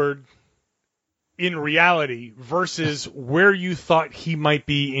Hayward in reality versus where you thought he might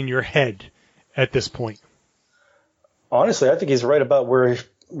be in your head at this point? Honestly, I think he's right about where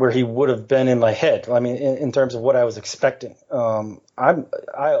he would have been in my head. I mean, in terms of what I was expecting. I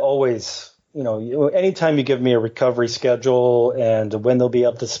always... anytime you give me a recovery schedule and when they'll be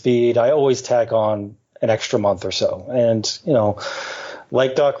up to speed, I always tack on an extra month or so. And,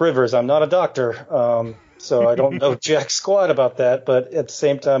 like Doc Rivers, I'm not a doctor, so I don't know jack squat about that. But at the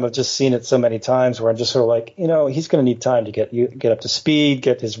same time, I've just seen it so many times where I'm just sort of like, he's going to need time to get up to speed,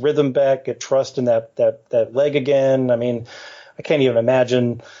 get his rhythm back, get trust in that leg again. I mean, I can't even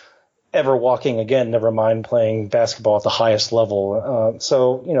imagine ever walking again, never mind playing basketball at the highest level.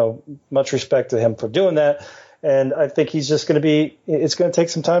 So, much respect to him for doing that. And I think he's just going to it's going to take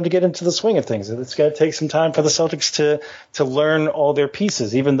some time to get into the swing of things. It's going to take some time for the Celtics to learn all their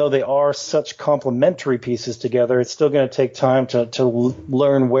pieces. Even though they are such complementary pieces together, it's still going to take time to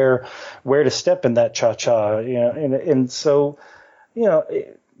learn where to step in that cha-cha. And so,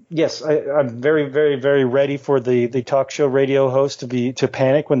 yes, I'm very, very, very ready for the talk show radio host to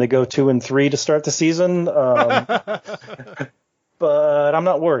panic when they go 2-3 to start the season. But I'm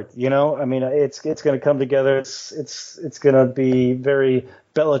not worried. I mean, it's going to come together. It's going to be very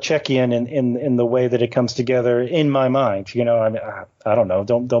Belichickian in the way that it comes together in my mind. I mean, I don't know.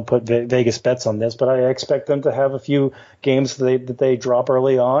 Don't put Vegas bets on this, but I expect them to have a few games that they drop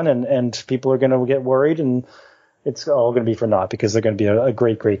early on, and people are going to get worried, and it's all going to be for naught because they're going to be a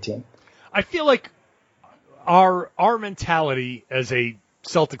great, great team. I feel like our mentality as a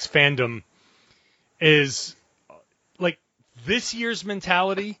Celtics fandom is like this year's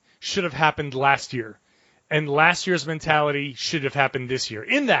mentality should have happened last year, and last year's mentality should have happened this year.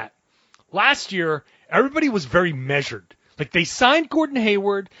 In that, last year, everybody was very measured. Like, they signed Gordon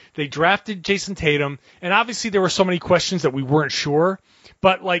Hayward, they drafted Jason Tatum, and obviously there were so many questions that we weren't sure,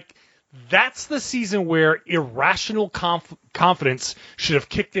 but like, that's the season where irrational confidence should have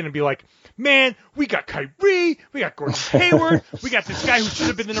kicked in and be like, man, we got Kyrie, we got Gordon Hayward, we got this guy who should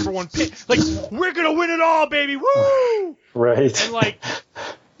have been the number one pick. Like, we're going to win it all, baby. Woo! Right. And, like,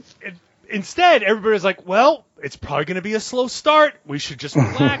 instead, everybody's like, well, it's probably going to be a slow start. We should just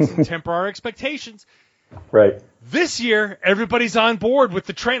relax and temper our expectations. Right. This year, everybody's on board with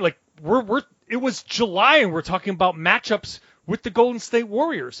the train. Like, it was July, and we're talking about matchups with the Golden State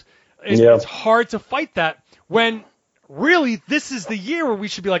Warriors. It's hard to fight that when really this is the year where we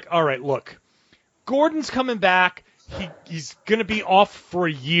should be like, all right, look, Gordon's coming back. He's going to be off for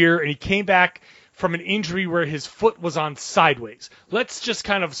a year, and he came back from an injury where his foot was on sideways. Let's just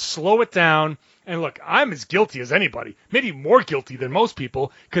kind of slow it down. And look, I'm as guilty as anybody, maybe more guilty than most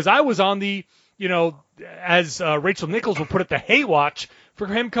people, because I was on the, as Rachel Nichols will put it, the hay watch for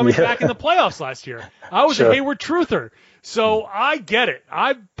him coming back in the playoffs last year. I was a Hayward truther. So I get it.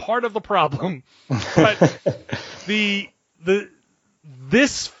 I'm part of the problem. But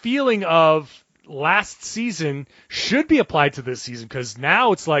this feeling of last season should be applied to this season, because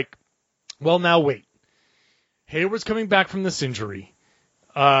now it's like, well, now wait. Hayward's coming back from this injury.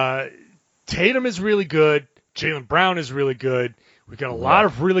 Tatum is really good. Jaylen Brown is really good. We've got a lot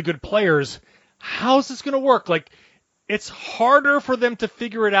of really good players. How's this going to work? Like, it's harder for them to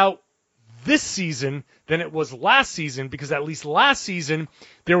figure it out this season than it was last season, because at least last season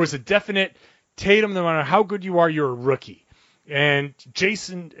there was a definite Tatum, no matter how good you are, you're a rookie. And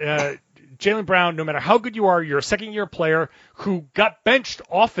Jaylen Brown, no matter how good you are, you're a second-year player who got benched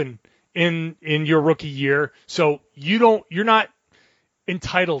often in your rookie year, so you're not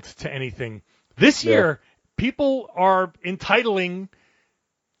entitled to anything. This year, people are entitling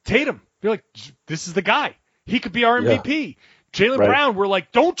Tatum. They're like, this is the guy. He could be our MVP. Jaylen Brown, we're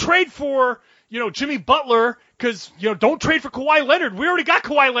like, don't trade for, Jimmy Butler, because, don't trade for Kawhi Leonard. We already got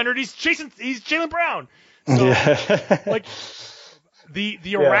Kawhi Leonard. He's Jaylen Brown. So, like,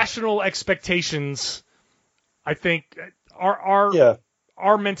 the irrational expectations, I think,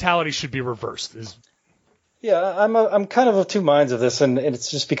 our mentality should be reversed. I'm kind of two minds of this, and it's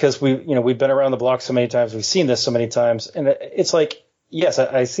just because we've been around the block so many times, we've seen this so many times, and it's like, yes,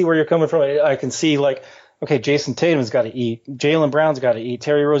 I see where you're coming from. I can see, like, okay, Jason Tatum's got to eat, Jaylen Brown's got to eat,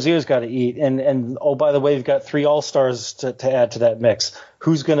 Terry Rozier's got to eat, and oh, by the way, we've got 3 All-Stars to add to that mix.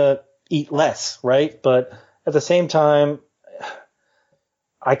 Who's gonna eat less, right? But at the same time,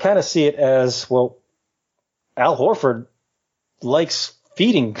 I kind of see it as, well, Al Horford likes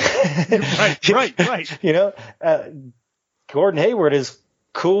feeding. Right. Gordon Hayward is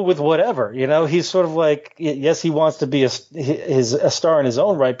cool with whatever. He's sort of like, yes, he wants to be a star in his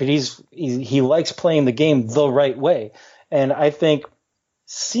own right, but he likes playing the game the right way. And I think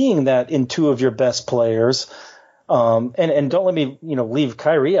seeing that in 2 of your best players, and don't let me leave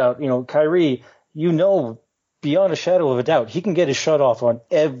Kyrie out. Kyrie, beyond a shadow of a doubt, he can get his shot off on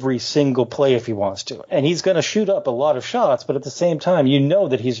every single play if he wants to. And he's going to shoot up a lot of shots, but at the same time,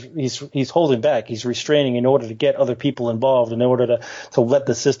 that he's holding back. He's restraining in order to get other people involved, in order to let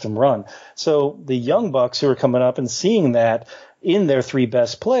the system run. So the young Bucks who are coming up and seeing that in their 3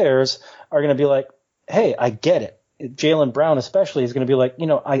 best players are going to be like, hey, I get it. Jaylen Brown especially is going to be like,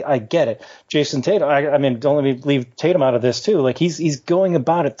 I get it. Jason Tatum, I mean, don't let me leave Tatum out of this too. Like, he's going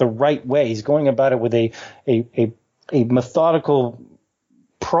about it the right way. He's going about it with a methodical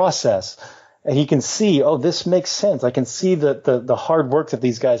process, and he can see, oh, this makes sense. I can see the hard work that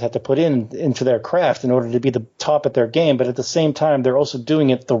these guys have to put into their craft in order to be the top at their game. But at the same time, they're also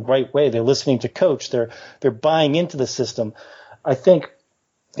doing it the right way. They're listening to coach. They're buying into the system. I think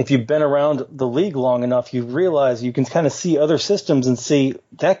if you've been around the league long enough, you realize you can kind of see other systems and see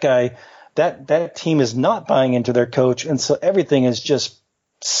that guy, that team is not buying into their coach, and so everything is just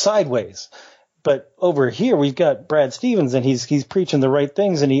sideways. But over here, we've got Brad Stevens, and he's preaching the right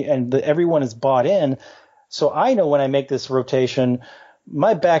things, and everyone is bought in. So I know when I make this rotation,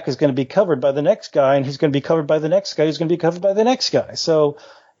 my back is going to be covered by the next guy, and he's going to be covered by the next guy, who's going to be covered by the next guy. So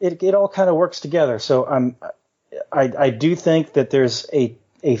it all kind of works together. So I do think that there's a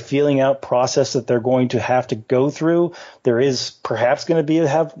feeling out process that they're going to have to go through. There is perhaps going to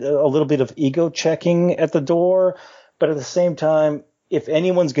have a little bit of ego checking at the door, but at the same time, if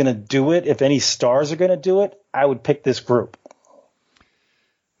anyone's going to do it, if any stars are going to do it, I would pick this group.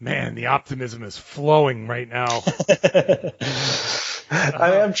 Man, the optimism is flowing right now.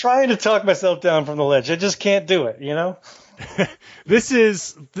 I'm trying to talk myself down from the ledge. I just can't do it, This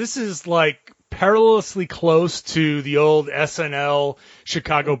is like perilously close to the old SNL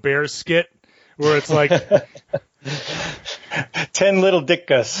Chicago Bears skit where it's like 10 little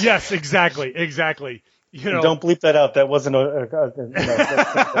dickas. Yes, exactly. Don't bleep that out. That wasn't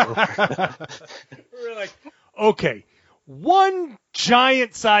We're like, okay, one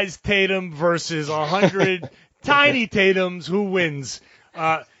giant-sized Tatum versus 100 tiny Tatums. Who wins?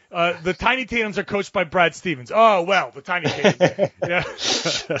 The tiny Tatums are coached by Brad Stevens. Oh, well, the tiny Tatums.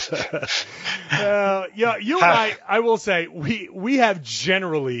 Yeah. You and I will say, we have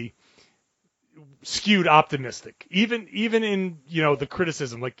generally skewed optimistic, even in, the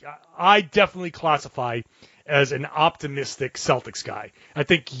criticism. Like, I definitely classify as an optimistic Celtics guy. I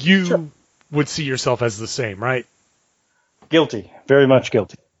think you would see yourself as the same, right? Guilty. Very much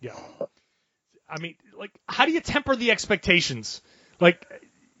guilty. Yeah. I mean, like, how do you temper the expectations? Like,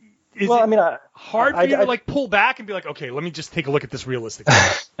 is it hard for you to pull back and be like, okay, let me just take a look at this realistically?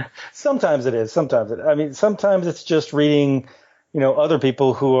 Sometimes it is. Sometimes it's just reading, other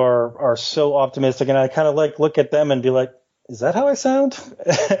people who are so optimistic, and I kind of look at them and be like, is that how I sound?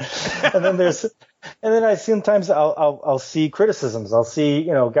 and then I sometimes I'll see criticisms. I'll see,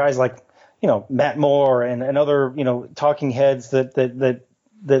 guys like, Matt Moore and other, talking heads that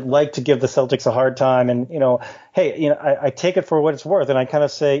like to give the Celtics a hard time. And, hey, I take it for what it's worth. And I kind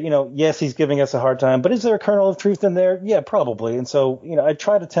of say, yes, he's giving us a hard time, but is there a kernel of truth in there? Yeah, probably. And so, I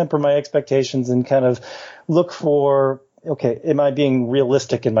try to temper my expectations and kind of look for, okay, am I being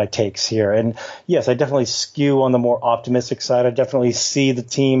realistic in my takes here? And yes, I definitely skew on the more optimistic side. I definitely see the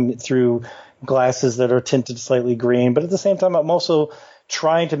team through glasses that are tinted slightly green. But at the same time, I'm also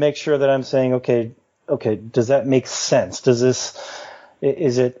trying to make sure that I'm saying, okay, does that make sense?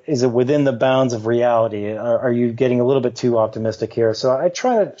 Is it within the bounds of reality? Are you getting a little bit too optimistic here? So I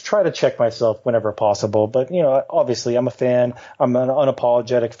try to check myself whenever possible. But, obviously I'm a fan. I'm an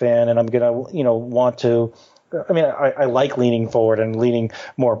unapologetic fan, and I'm going to, want to, I like leaning forward and leaning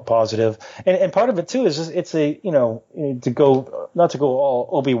more positive. And part of it too is just, it's a, not to go all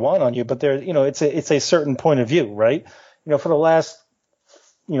Obi-Wan on you, but there, it's a certain point of view, right? For the last,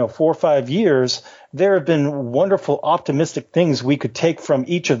 4 or 5 years, there have been wonderful optimistic things we could take from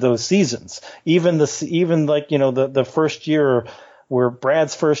each of those seasons. Even the first year, where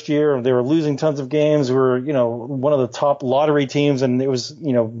Brad's first year, they were losing tons of games. We were, one of the top lottery teams, and it was,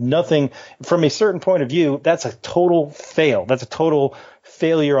 nothing from a certain point of view. That's a total fail. That's a total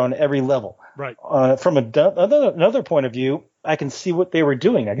failure on every level. Right. From another point of view, I can see what they were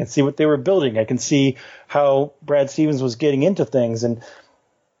doing. I can see what they were building. I can see how Brad Stevens was getting into things, and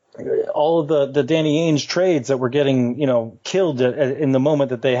all of the Danny Ainge trades that were getting, killed in the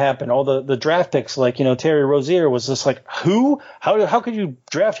moment that they happened. All the draft picks, like, Terry Rozier was just like, who? How could you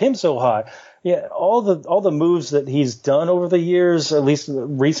draft him so high? Yeah, all the moves that he's done over the years, at least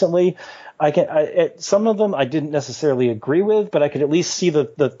recently, some of them I didn't necessarily agree with, but I could at least see the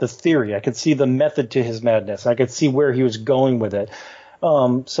theory. I could see the method to his madness. I could see where he was going with it.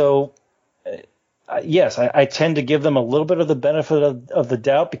 Yes, I tend to give them a little bit of the benefit of the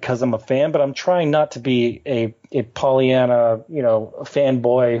doubt because I'm a fan, but I'm trying not to be a Pollyanna, a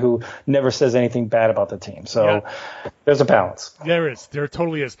fanboy who never says anything bad about the team. So There's a balance. There is. There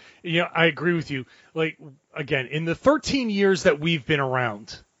totally is. I agree with you. Like, again, in the 13 years that we've been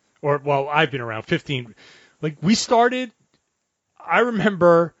around, I've been around 15, like I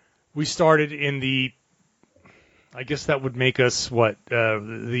remember we started in the, I guess that would make us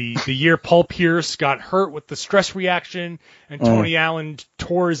the year Paul Pierce got hurt with the stress reaction, and Tony Allen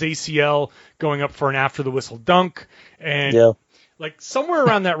tore his ACL going up for an after the whistle dunk, and like somewhere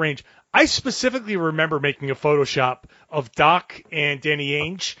around that range. I specifically remember making a Photoshop of Doc and Danny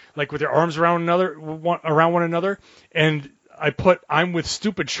Ainge, like with their arms around one another, and I put "I'm with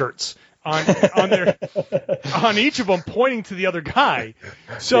stupid" shirts on each of them, pointing to the other guy.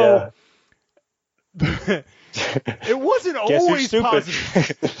 So. It wasn't always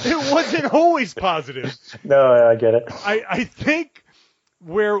positive. It wasn't always positive. No, I get it. I think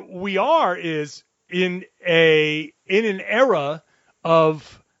where we are is in an era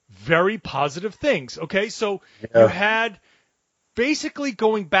of very positive things. Okay, so you had basically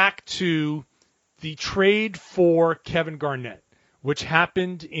going back to the trade for Kevin Garnett, which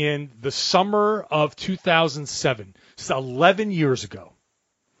happened in the summer of 2007. It's 11 years ago.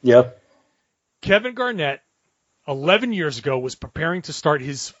 Yep. Kevin Garnett, 11 years ago, was preparing to start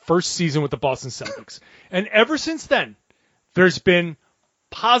his first season with the Boston Celtics. And ever since then, there's been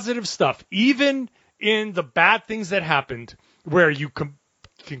positive stuff, even in the bad things that happened where you can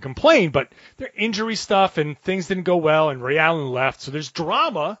complain, but there injury stuff and things didn't go well and Ray Allen left. So there's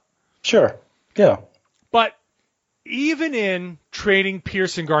drama. Sure. Yeah. But even in trading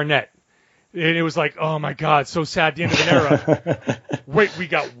Pierce and Garnett, and it was like, oh my God, so sad, the end of an era. Wait, we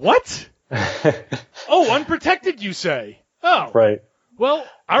got what? Oh, unprotected, you say? Oh. Right. Well,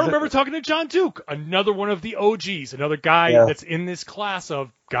 I remember talking to John Duke, another one of the OGs, another guy that's in this class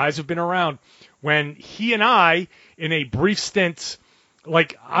of guys who've been around, when he and I, in a brief stint,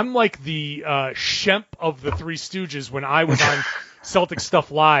 like, I'm like the Shemp of the Three Stooges when I was on Celtics Stuff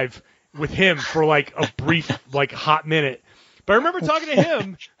Live with him for like a brief, like, hot minute. But I remember talking to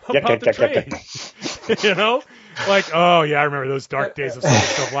him about the trade. You know? Like, oh, yeah, I remember those dark days of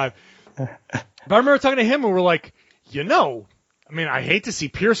Celtics Stuff Live. But I remember talking to him and we're like, you know, I mean, I hate to see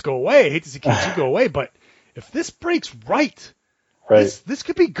Pierce go away. I hate to see KG go away. But if this breaks right, this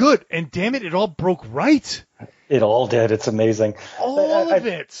could be good. And damn it, it all broke right. It all did. It's amazing. All of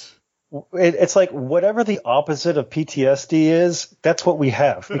it. It's like whatever the opposite of PTSD is, that's what we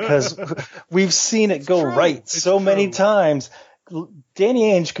have, because we've seen it go right so many times.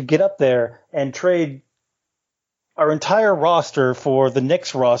 Danny Ainge could get up there and trade our entire roster for the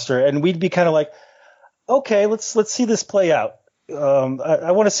Knicks roster, and we'd be kind of like, okay, let's see this play out.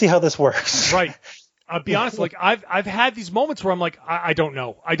 I want to see how this works. Right. I'll be honest, like I've had these moments where I'm like, I don't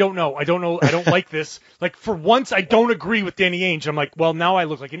know. I don't like this. Like, for once I don't agree with Danny Ainge. I'm like, well, now I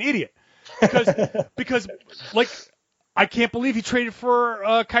look like an idiot. Because like, I can't believe he traded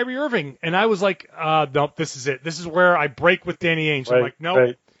for Kyrie Irving. And I was like, no, this is it. This is where I break with Danny Ainge. I'm like,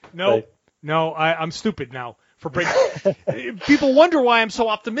 no, I'm stupid now for breaking. People wonder why I'm so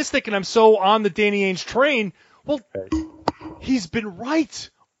optimistic and I'm so on the Danny Ainge train. Well, he's been right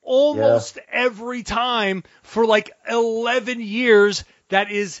almost every time for like 11 years. That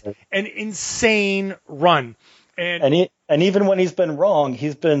is an insane run. And even when he's been wrong,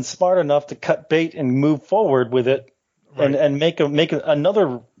 he's been smart enough to cut bait and move forward with it, and make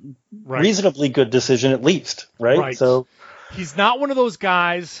another reasonably good decision at least, right? So he's not one of those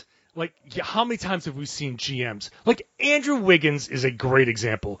guys. Like, how many times have we seen GMs? Like, Andrew Wiggins is a great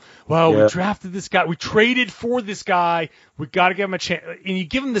example. Well, we drafted this guy. We traded for this guy. We got to give him a chance. And you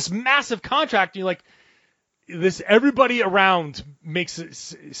give him this massive contract, and you're like, everybody around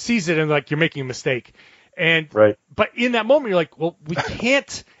sees it and like, you're making a mistake. And but in that moment, you're like, well, we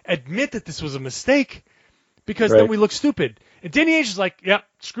can't admit that this was a mistake because then we look stupid. And Danny Ainge is like, yep,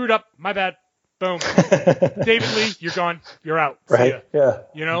 screwed up. My bad. Boom. David Lee, you're gone. You're out. Right. Yeah.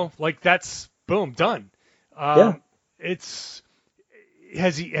 You know, like, that's boom, done. It's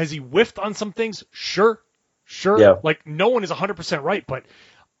has he whiffed on some things? Sure. Yeah. Like, no one is 100% right, but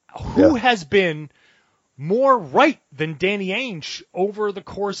who has been more right than Danny Ainge over the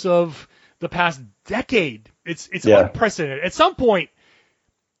course of the past decade? It's unprecedented. At some point,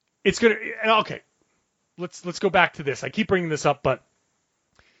 it's gonna. Okay, let's go back to this. I keep bringing this up, but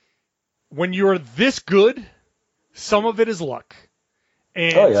when you're this good, some of it is luck.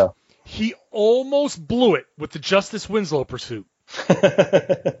 And he almost blew it with the Justice Winslow pursuit.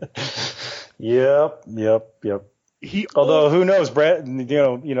 Yep. Although who knows, Brad?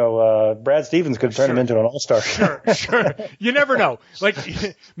 Brad Stevens could turn him into an all-star. Sure. You never know. Like,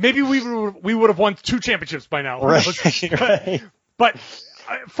 maybe we would have won 2 championships by now. Right. But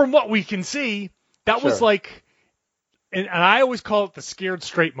from what we can see, that was like, and I always call it the scared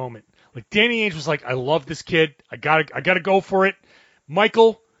straight moment. Like, Danny Ainge was like, I love this kid. I gotta go for it.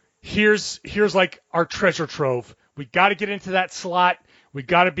 Michael, here's like our treasure trove. We got to get into that slot. We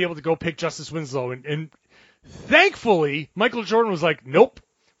got to be able to go pick Justice Winslow. And thankfully, Michael Jordan was like, nope.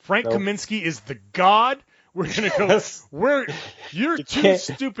 Frank Kaminsky is the god. We're going to go. You're too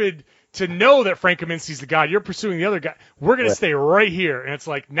stupid to know that Frank Kaminsky's the god. You're pursuing the other guy. We're going to stay right here. And it's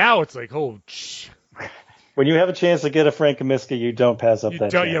like, now it's like, oh, when you have a chance to get a Frank Kaminsky, you don't pass up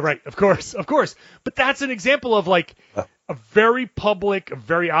that chance. Yeah, right. Of course. But that's an example of like a very public, a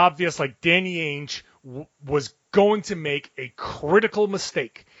very obvious, like, Danny Ainge was going to make a critical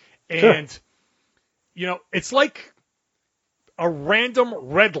mistake. And, it's like a random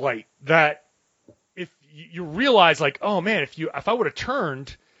red light that if you realize, like, oh man, if I would have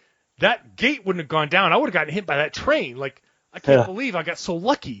turned, that gate wouldn't have gone down. I would have gotten hit by that train. Like, I can't believe I got so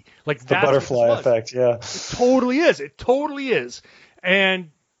lucky. Like, the butterfly effect. Yeah, it totally is.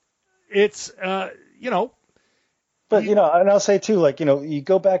 And it's, But, and I'll say too, like, you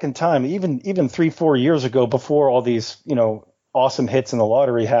go back in time, even 3-4 years ago, before all these, awesome hits in the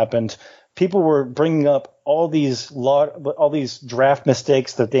lottery happened, people were bringing up all these draft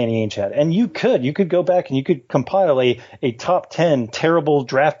mistakes that Danny Ainge had. And you could go back and you could compile a top 10 terrible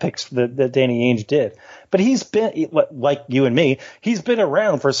draft picks that Danny Ainge did. But he's been, like you and me, he's been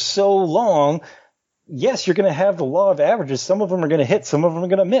around for so long. Yes, you're going to have the law of averages. Some of them are going to hit, some of them are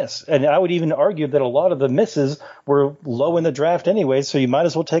going to miss. And I would even argue that a lot of the misses were low in the draft anyway, so you might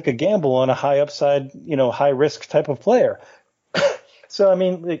as well take a gamble on a high upside, high risk type of player. So, I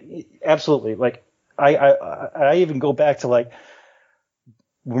mean, absolutely. Like, I even go back to, like,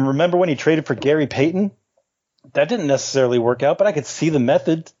 remember when he traded for Gary Payton? That didn't necessarily work out, but I could see the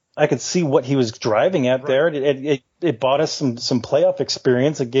method. I could see what he was driving at there. It bought us some playoff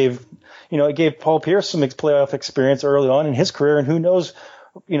experience. It gave Paul Pierce some playoff experience early on in his career, and who knows,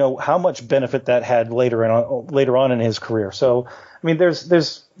 how much benefit that had later on in his career. So, I mean,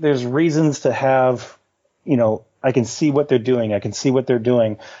 there's reasons to have, I can see what they're doing.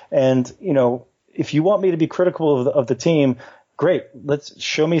 And, if you want me to be critical of the team, great. Let's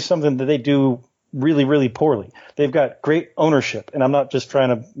show me something that they do really, really poorly. They've got great ownership, and I'm not just trying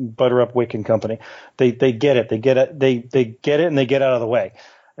to butter up Wick and company. They get it. They get it, and they get out of the way.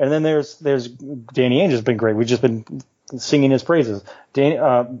 And then there's Danny Ainge has been great. We've just been singing his praises.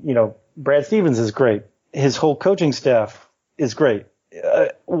 Brad Stevens is great. His whole coaching staff is great.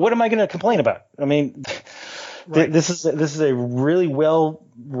 What am I going to complain about? I mean, right. This is a really well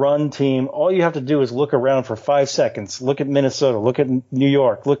run team. All you have to do is look around for 5 seconds. Look at Minnesota. Look at New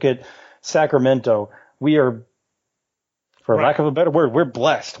York. Look at Sacramento. We are, for lack of a better word, we're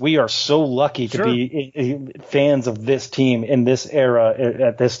blessed. We are so lucky to be fans of this team in this era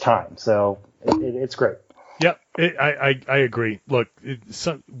at this time. So it's great. Yep, I agree. Look,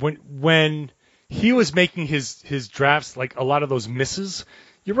 when he was making his drafts, like a lot of those misses,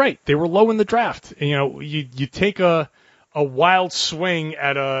 you're right. They were low in the draft. And, you take a wild swing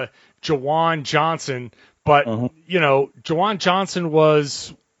at a Jawan Johnson, but Jawan Johnson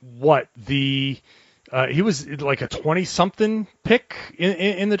was he was like a 20-something pick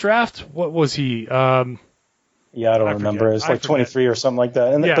in the draft. What was he? I don't remember. It's like 23 or something like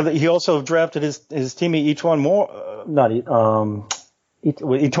that. And but he also drafted his teammate Etuan Moore.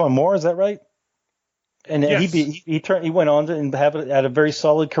 Is that right? And yes. he went on to have had a very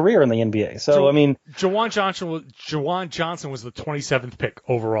solid career in the NBA. So I mean, Jawan Johnson was the 27th pick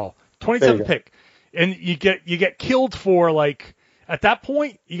overall. 27th pick, and you get killed for, like, at that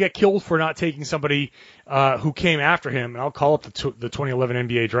point you get killed for not taking somebody who came after him. And I'll call up the 2011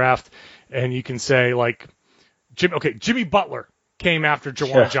 NBA draft, and you can say, like, Jimmy Butler came after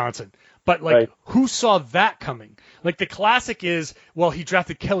Jawan Johnson. But, who saw that coming? Like, the classic is, he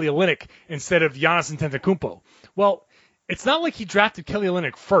drafted Kelly Olynyk instead of Giannis Antetokounmpo. Well, it's not like he drafted Kelly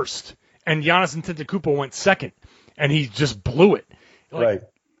Olynyk first and Giannis Antetokounmpo went second, and he just blew it. Like,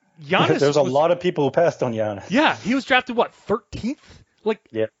 Giannis There's a lot of people who passed on Giannis. Yeah, he was drafted, 13th?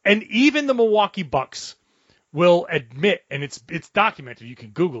 And even the Milwaukee Bucks will admit, and it's documented, you can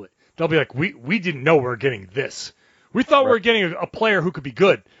Google it, they'll be like, we didn't know we were getting this. We thought we were getting a player who could be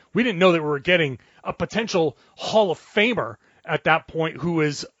good. We didn't know that we were getting a potential Hall of Famer at that point who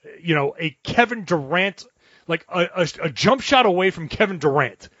is, a Kevin Durant, like a jump shot away from Kevin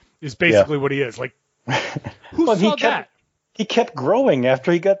Durant is basically what he is. Like, who saw that? He kept growing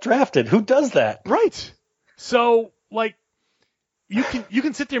after he got drafted. Who does that? Right. So, like, you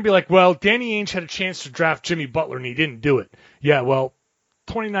can sit there and be like, well, Danny Ainge had a chance to draft Jimmy Butler and he didn't do it. Yeah, well,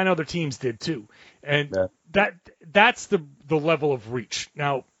 29 other teams did too. And that's the level of reach.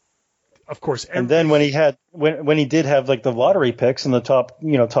 Now, of course, and then when he did have, like, the lottery picks and the top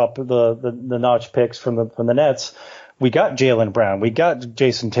of the notch picks from the Nets, we got Jaylen Brown, we got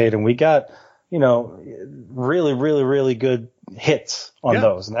Jason Tatum, we got, really, really, really good hits on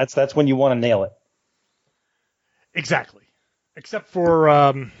those, and that's when you want to nail it. Exactly, except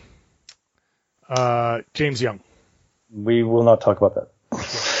for James Young. We will not talk about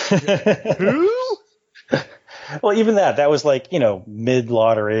that. Who? Well, even that was like,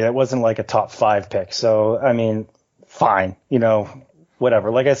 mid-lottery. It wasn't like a top 5 pick. So, I mean, fine,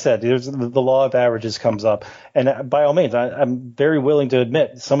 whatever. Like I said, there's the law of averages comes up. And by all means, I'm very willing to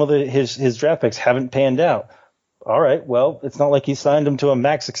admit some of his draft picks haven't panned out. All right, well, it's not like he signed him to a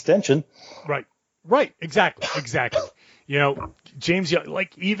max extension. Right, exactly. James Young,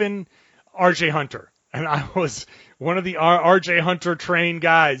 like, even R.J. Hunter. And I was one of the R.J. Hunter trained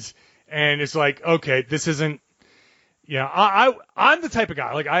guys. And it's like, okay, this isn't, I'm the type of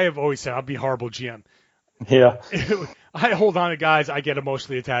guy, like I have always said, I'll be horrible GM. Yeah. I hold on to guys, I get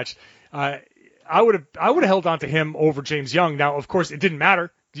emotionally attached. I would have held on to him over James Young. Now, of course, it didn't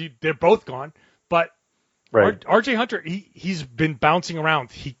matter. They're both gone. But R.J. Hunter, he's been bouncing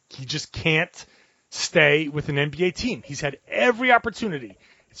around. He just can't stay with an NBA team. He's had every opportunity.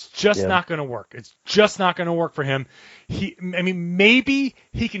 It's just not going to work. It's just not going to work for him. Maybe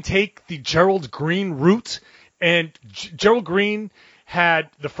he can take the Gerald Green route, and Gerald Green had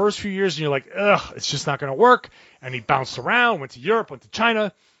the first few years, and you're like, ugh, it's just not going to work. And he bounced around, went to Europe, went to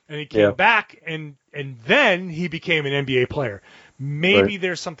China, and he came back, and then he became an NBA player. Maybe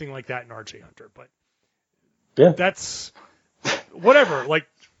there's something like that in R.J. Hunter, but that's whatever. Like,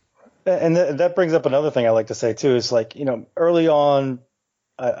 and that brings up another thing I like to say too. Is like, early on,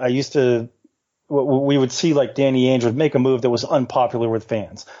 I used to, we would see like Danny Ainge would make a move that was unpopular with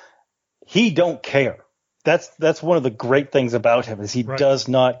fans. He don't care. That's one of the great things about him is he does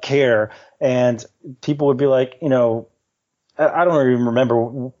not care. And people would be like, you know, I don't even remember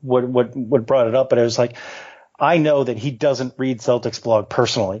what brought it up, but it was like, I know that he doesn't read Celtics Blog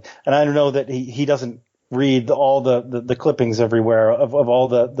personally. And I know that he doesn't read all the clippings everywhere of all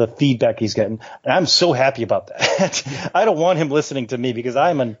the feedback he's getting. And I'm so happy about that. I don't want him listening to me because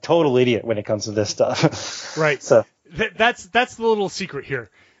I'm a total idiot when it comes to this stuff. Right. So that's the little secret here.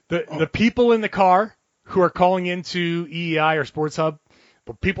 The people in the car who are calling into EEI or Sports Hub,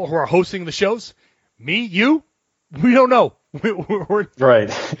 the people who are hosting the shows, me, you, we don't know. We're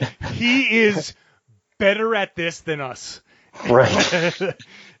right. He is better at this than us. Right.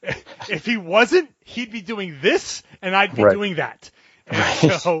 If he wasn't, he'd be doing this, and I'd be doing that.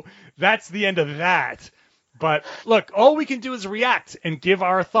 And so that's the end of that. But look, all we can do is react and give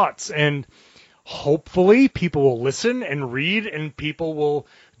our thoughts, and hopefully people will listen and read, and people will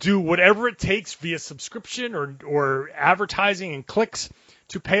do whatever it takes via subscription or advertising and clicks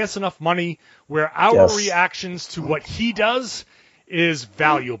to pay us enough money where our reactions to what he does is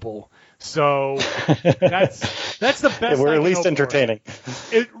valuable. So that's the best. We're at least entertaining.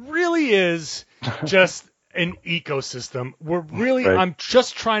 It really is just an ecosystem. I'm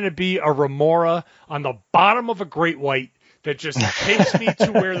just trying to be a remora on the bottom of a great white that just takes me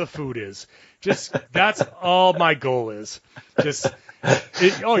to where the food is. Just that's all my goal is.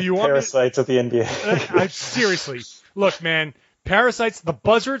 You want parasites at the NBA? Seriously, look, man, parasites, the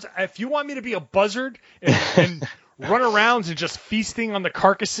buzzards. If you want me to be a buzzard and run around and just feasting on the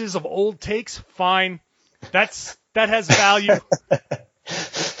carcasses of old takes, fine. That has value.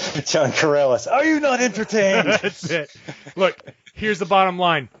 John Karalis, are you not entertained? That's it. Look, here's the bottom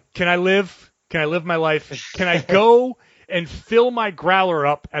line. Can I live? Can I live my life? Can I go and fill my growler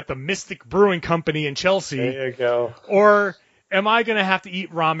up at the Mystic Brewing Company in Chelsea? There you go. Or am I going to have to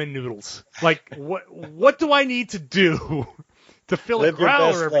eat ramen noodles? Like, what do I need to do to fill a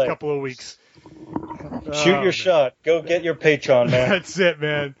growler every couple of weeks? Shoot your shot. Go get your Patreon, man. That's it,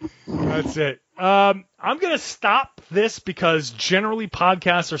 man. That's it. I'm going to stop this because generally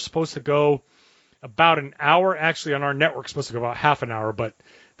podcasts are supposed to go about an hour. Actually, on our network, it's supposed to go about half an hour. But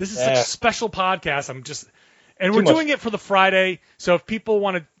this is such a special podcast. We're doing it for the Friday. So if people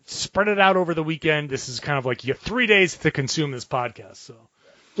want to spread it out over the weekend, this is kind of like you have 3 days to consume this podcast. So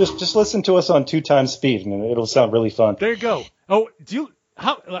just listen to us on 2 times speed, and it'll sound really fun. There you go. Oh,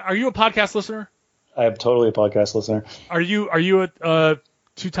 are you a podcast listener? I am totally a podcast listener. Are you a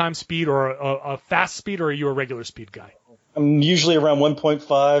 2 times speed or a fast speed, or are you a regular speed guy? I'm usually around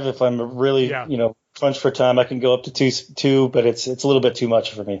 1.5. If I'm really, crunched for time, I can go up to 2, but it's a little bit too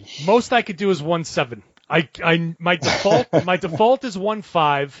much for me. Most I could do is 1.7. My default is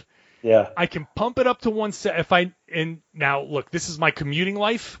 1.5. Yeah. I can pump it up to 1.7 now look, this is my commuting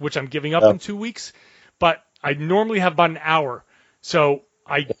life, which I'm giving up in 2 weeks, but I normally have about an hour. So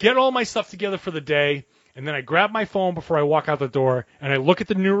I get all my stuff together for the day, and then I grab my phone before I walk out the door, and I look at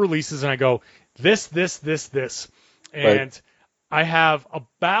the new releases, and I go, this. And I have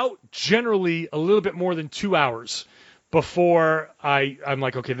about generally a little bit more than 2 hours before I'm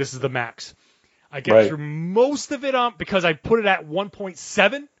like, okay, this is the max. I get through most of it because I put it at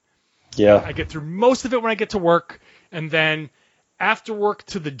 1.7. Yeah. I get through most of it when I get to work, and then after work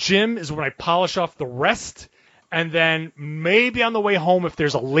to the gym is when I polish off the rest. And then maybe on the way home, if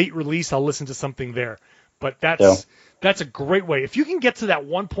there's a late release, I'll listen to something there. But that's a great way. If you can get to that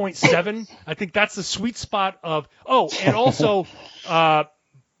 1.7, I think that's the sweet spot of. Oh, and also, what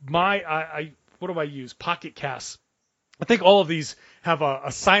do I use? Pocket Casts. I think all of these have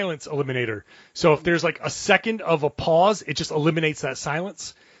a silence eliminator. So if there's like a second of a pause, it just eliminates that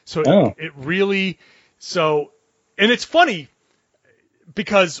silence. So it really. So, and it's funny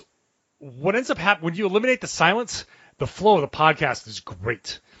because what ends up happening when you eliminate the silence, the flow of the podcast is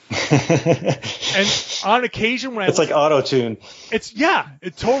great. And on occasion when it's like auto-tune.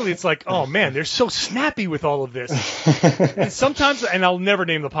 It's like, oh man, they're so snappy with all of this. And sometimes, and I'll never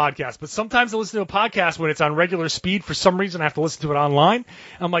name the podcast, but sometimes I listen to a podcast when it's on regular speed. For some reason, I have to listen to it online.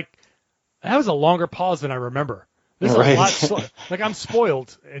 I'm like, that was a longer pause than I remember. This is a lot like I'm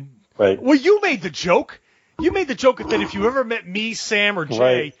spoiled. And well, you made the joke. You made the joke that if you ever met me, Sam, or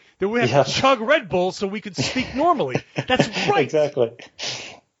Jay, that we have to chug Red Bull so we could speak normally. That's right. Exactly.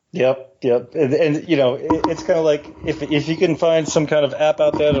 Yep. And it's kind of like if you can find some kind of app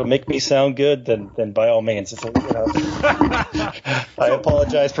out there that'll make me sound good, then by all means. I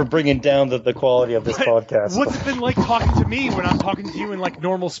apologize for bringing down the quality of this podcast. What's it been like talking to me when I'm talking to you in like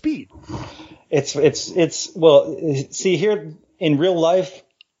normal speed? Well, see here in real life,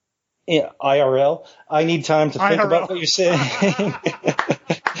 IRL. I need time to think IRL. about what you're saying.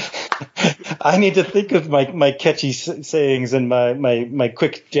 I need to think of my catchy sayings and my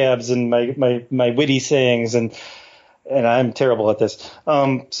quick jabs and my witty sayings, and I'm terrible at this.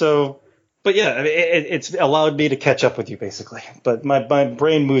 But yeah, I mean, it's allowed me to catch up with you basically. But my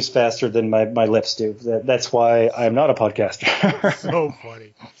brain moves faster than my lips do. That's why I'm not a podcaster. So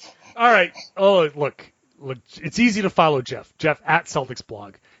funny. All right. Oh, look, it's easy to follow Jeff at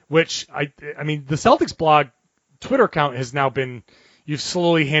CelticsBlog, which I mean, the CelticsBlog Twitter account has now been, you've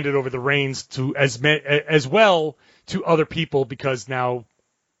slowly handed over the reins to as well to other people, because now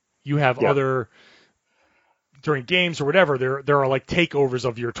you have other, during games or whatever, there are like takeovers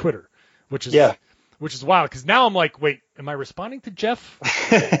of your Twitter, which is wild. Because now I'm like, wait, am I responding to Jeff?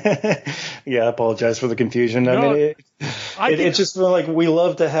 Yeah, I apologize for the confusion. I mean, it's just like we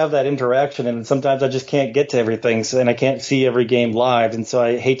love to have that interaction, and sometimes I just can't get to everything, and I can't see every game live, and so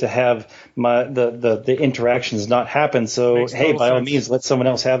I hate to have the interactions not happen. So hey, by all means, let someone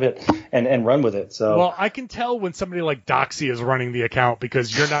else have it and run with it. So well, I can tell when somebody like Doxy is running the account,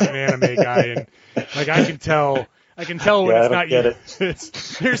 because you're not an anime guy, and like I can tell when it's not you.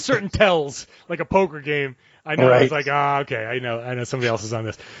 There's certain tells, like a poker game. I know. Right. It's like, okay, I know somebody else is on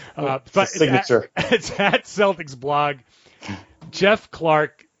this. But signature. It's at CelticsBlog. Jeff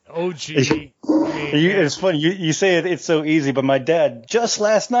Clark, OG. It's funny. You say it's so easy, but my dad just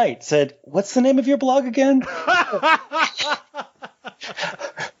last night said, "What's the name of your blog again?"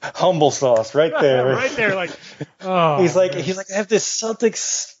 Humble sauce, right there. Right there, like. Oh, he's like, I have this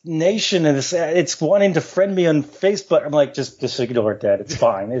Celtics Nation, and it's wanting to friend me on Facebook. I'm like, just ignore it, Dad. It's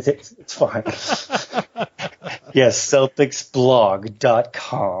fine. It's fine. Yes,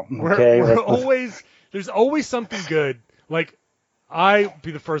 CelticsBlog.com. Okay, there's always something good. Like, I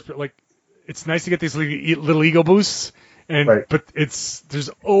be the first, but like, it's nice to get these little ego boosts, but there's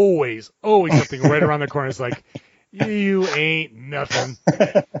always something right around the corner. It's like, you ain't nothing.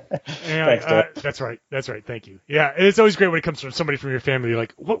 And, Thanks, that's right. Thank you. Yeah, it's always great when it comes from somebody from your family. You're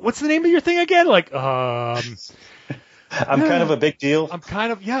like, what's the name of your thing again? Like, I'm kind of a big deal.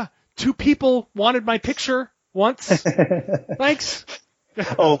 Two people wanted my picture once. Thanks.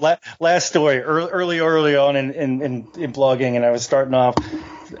 Last story. Early on in blogging, and I was starting off.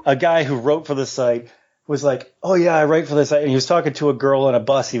 A guy who wrote for the site was like, "Oh yeah, I write for this," and he was talking to a girl on a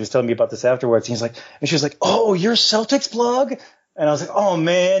bus. He was telling me about this afterwards. And she was like, "Oh, you're CelticsBlog?" And I was like, "Oh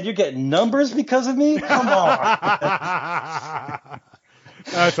man, you're getting numbers because of me? Come on."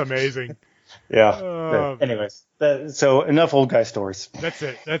 That's amazing. Yeah. Anyways, so enough old guy stories. That's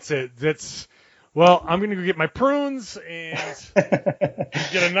it. Well, I'm gonna go get my prunes and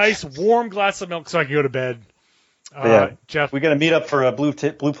get a nice warm glass of milk so I can go to bed. Jeff, we got to meet up for a blue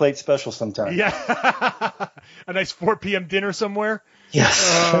plate special sometime. Yeah, a nice 4 p.m. dinner somewhere.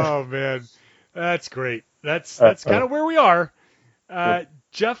 Yes. Oh man, that's great. That's kind of where we are.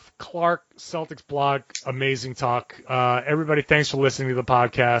 Jeff Clark, CelticsBlog, amazing talk. Everybody, thanks for listening to the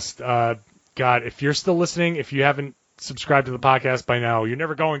podcast. God, if you're still listening, if you haven't subscribed to the podcast by now, you're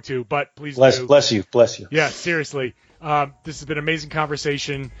never going to, but please do. Bless you. Yeah, seriously. This has been an amazing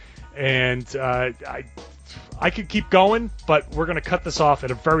conversation, and I could keep going, but we're going to cut this off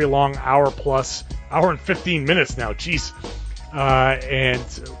at a very long hour and 15 minutes now. Jeez. And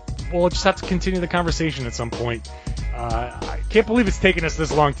we'll just have to continue the conversation at some point. I can't believe it's taken us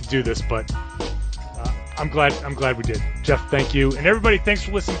this long to do this, but I'm glad we did. Jeff, thank you. And everybody, thanks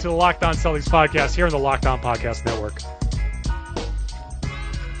for listening to the Locked On Celtics podcast here on the Locked On Podcast Network.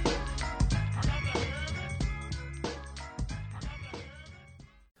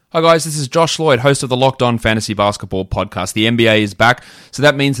 Hi guys, this is Josh Lloyd, host of the Locked On Fantasy Basketball podcast. The NBA is back, so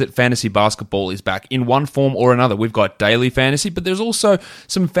that means that fantasy basketball is back in one form or another. We've got daily fantasy, but there's also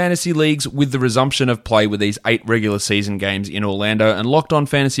some fantasy leagues with the resumption of play with these 8 regular season games in Orlando, and Locked On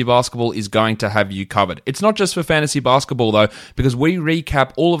Fantasy Basketball is going to have you covered. It's not just for fantasy basketball though, because we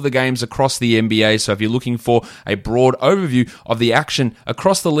recap all of the games across the NBA, so if you're looking for a broad overview of the action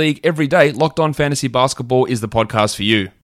across the league every day, Locked On Fantasy Basketball is the podcast for you.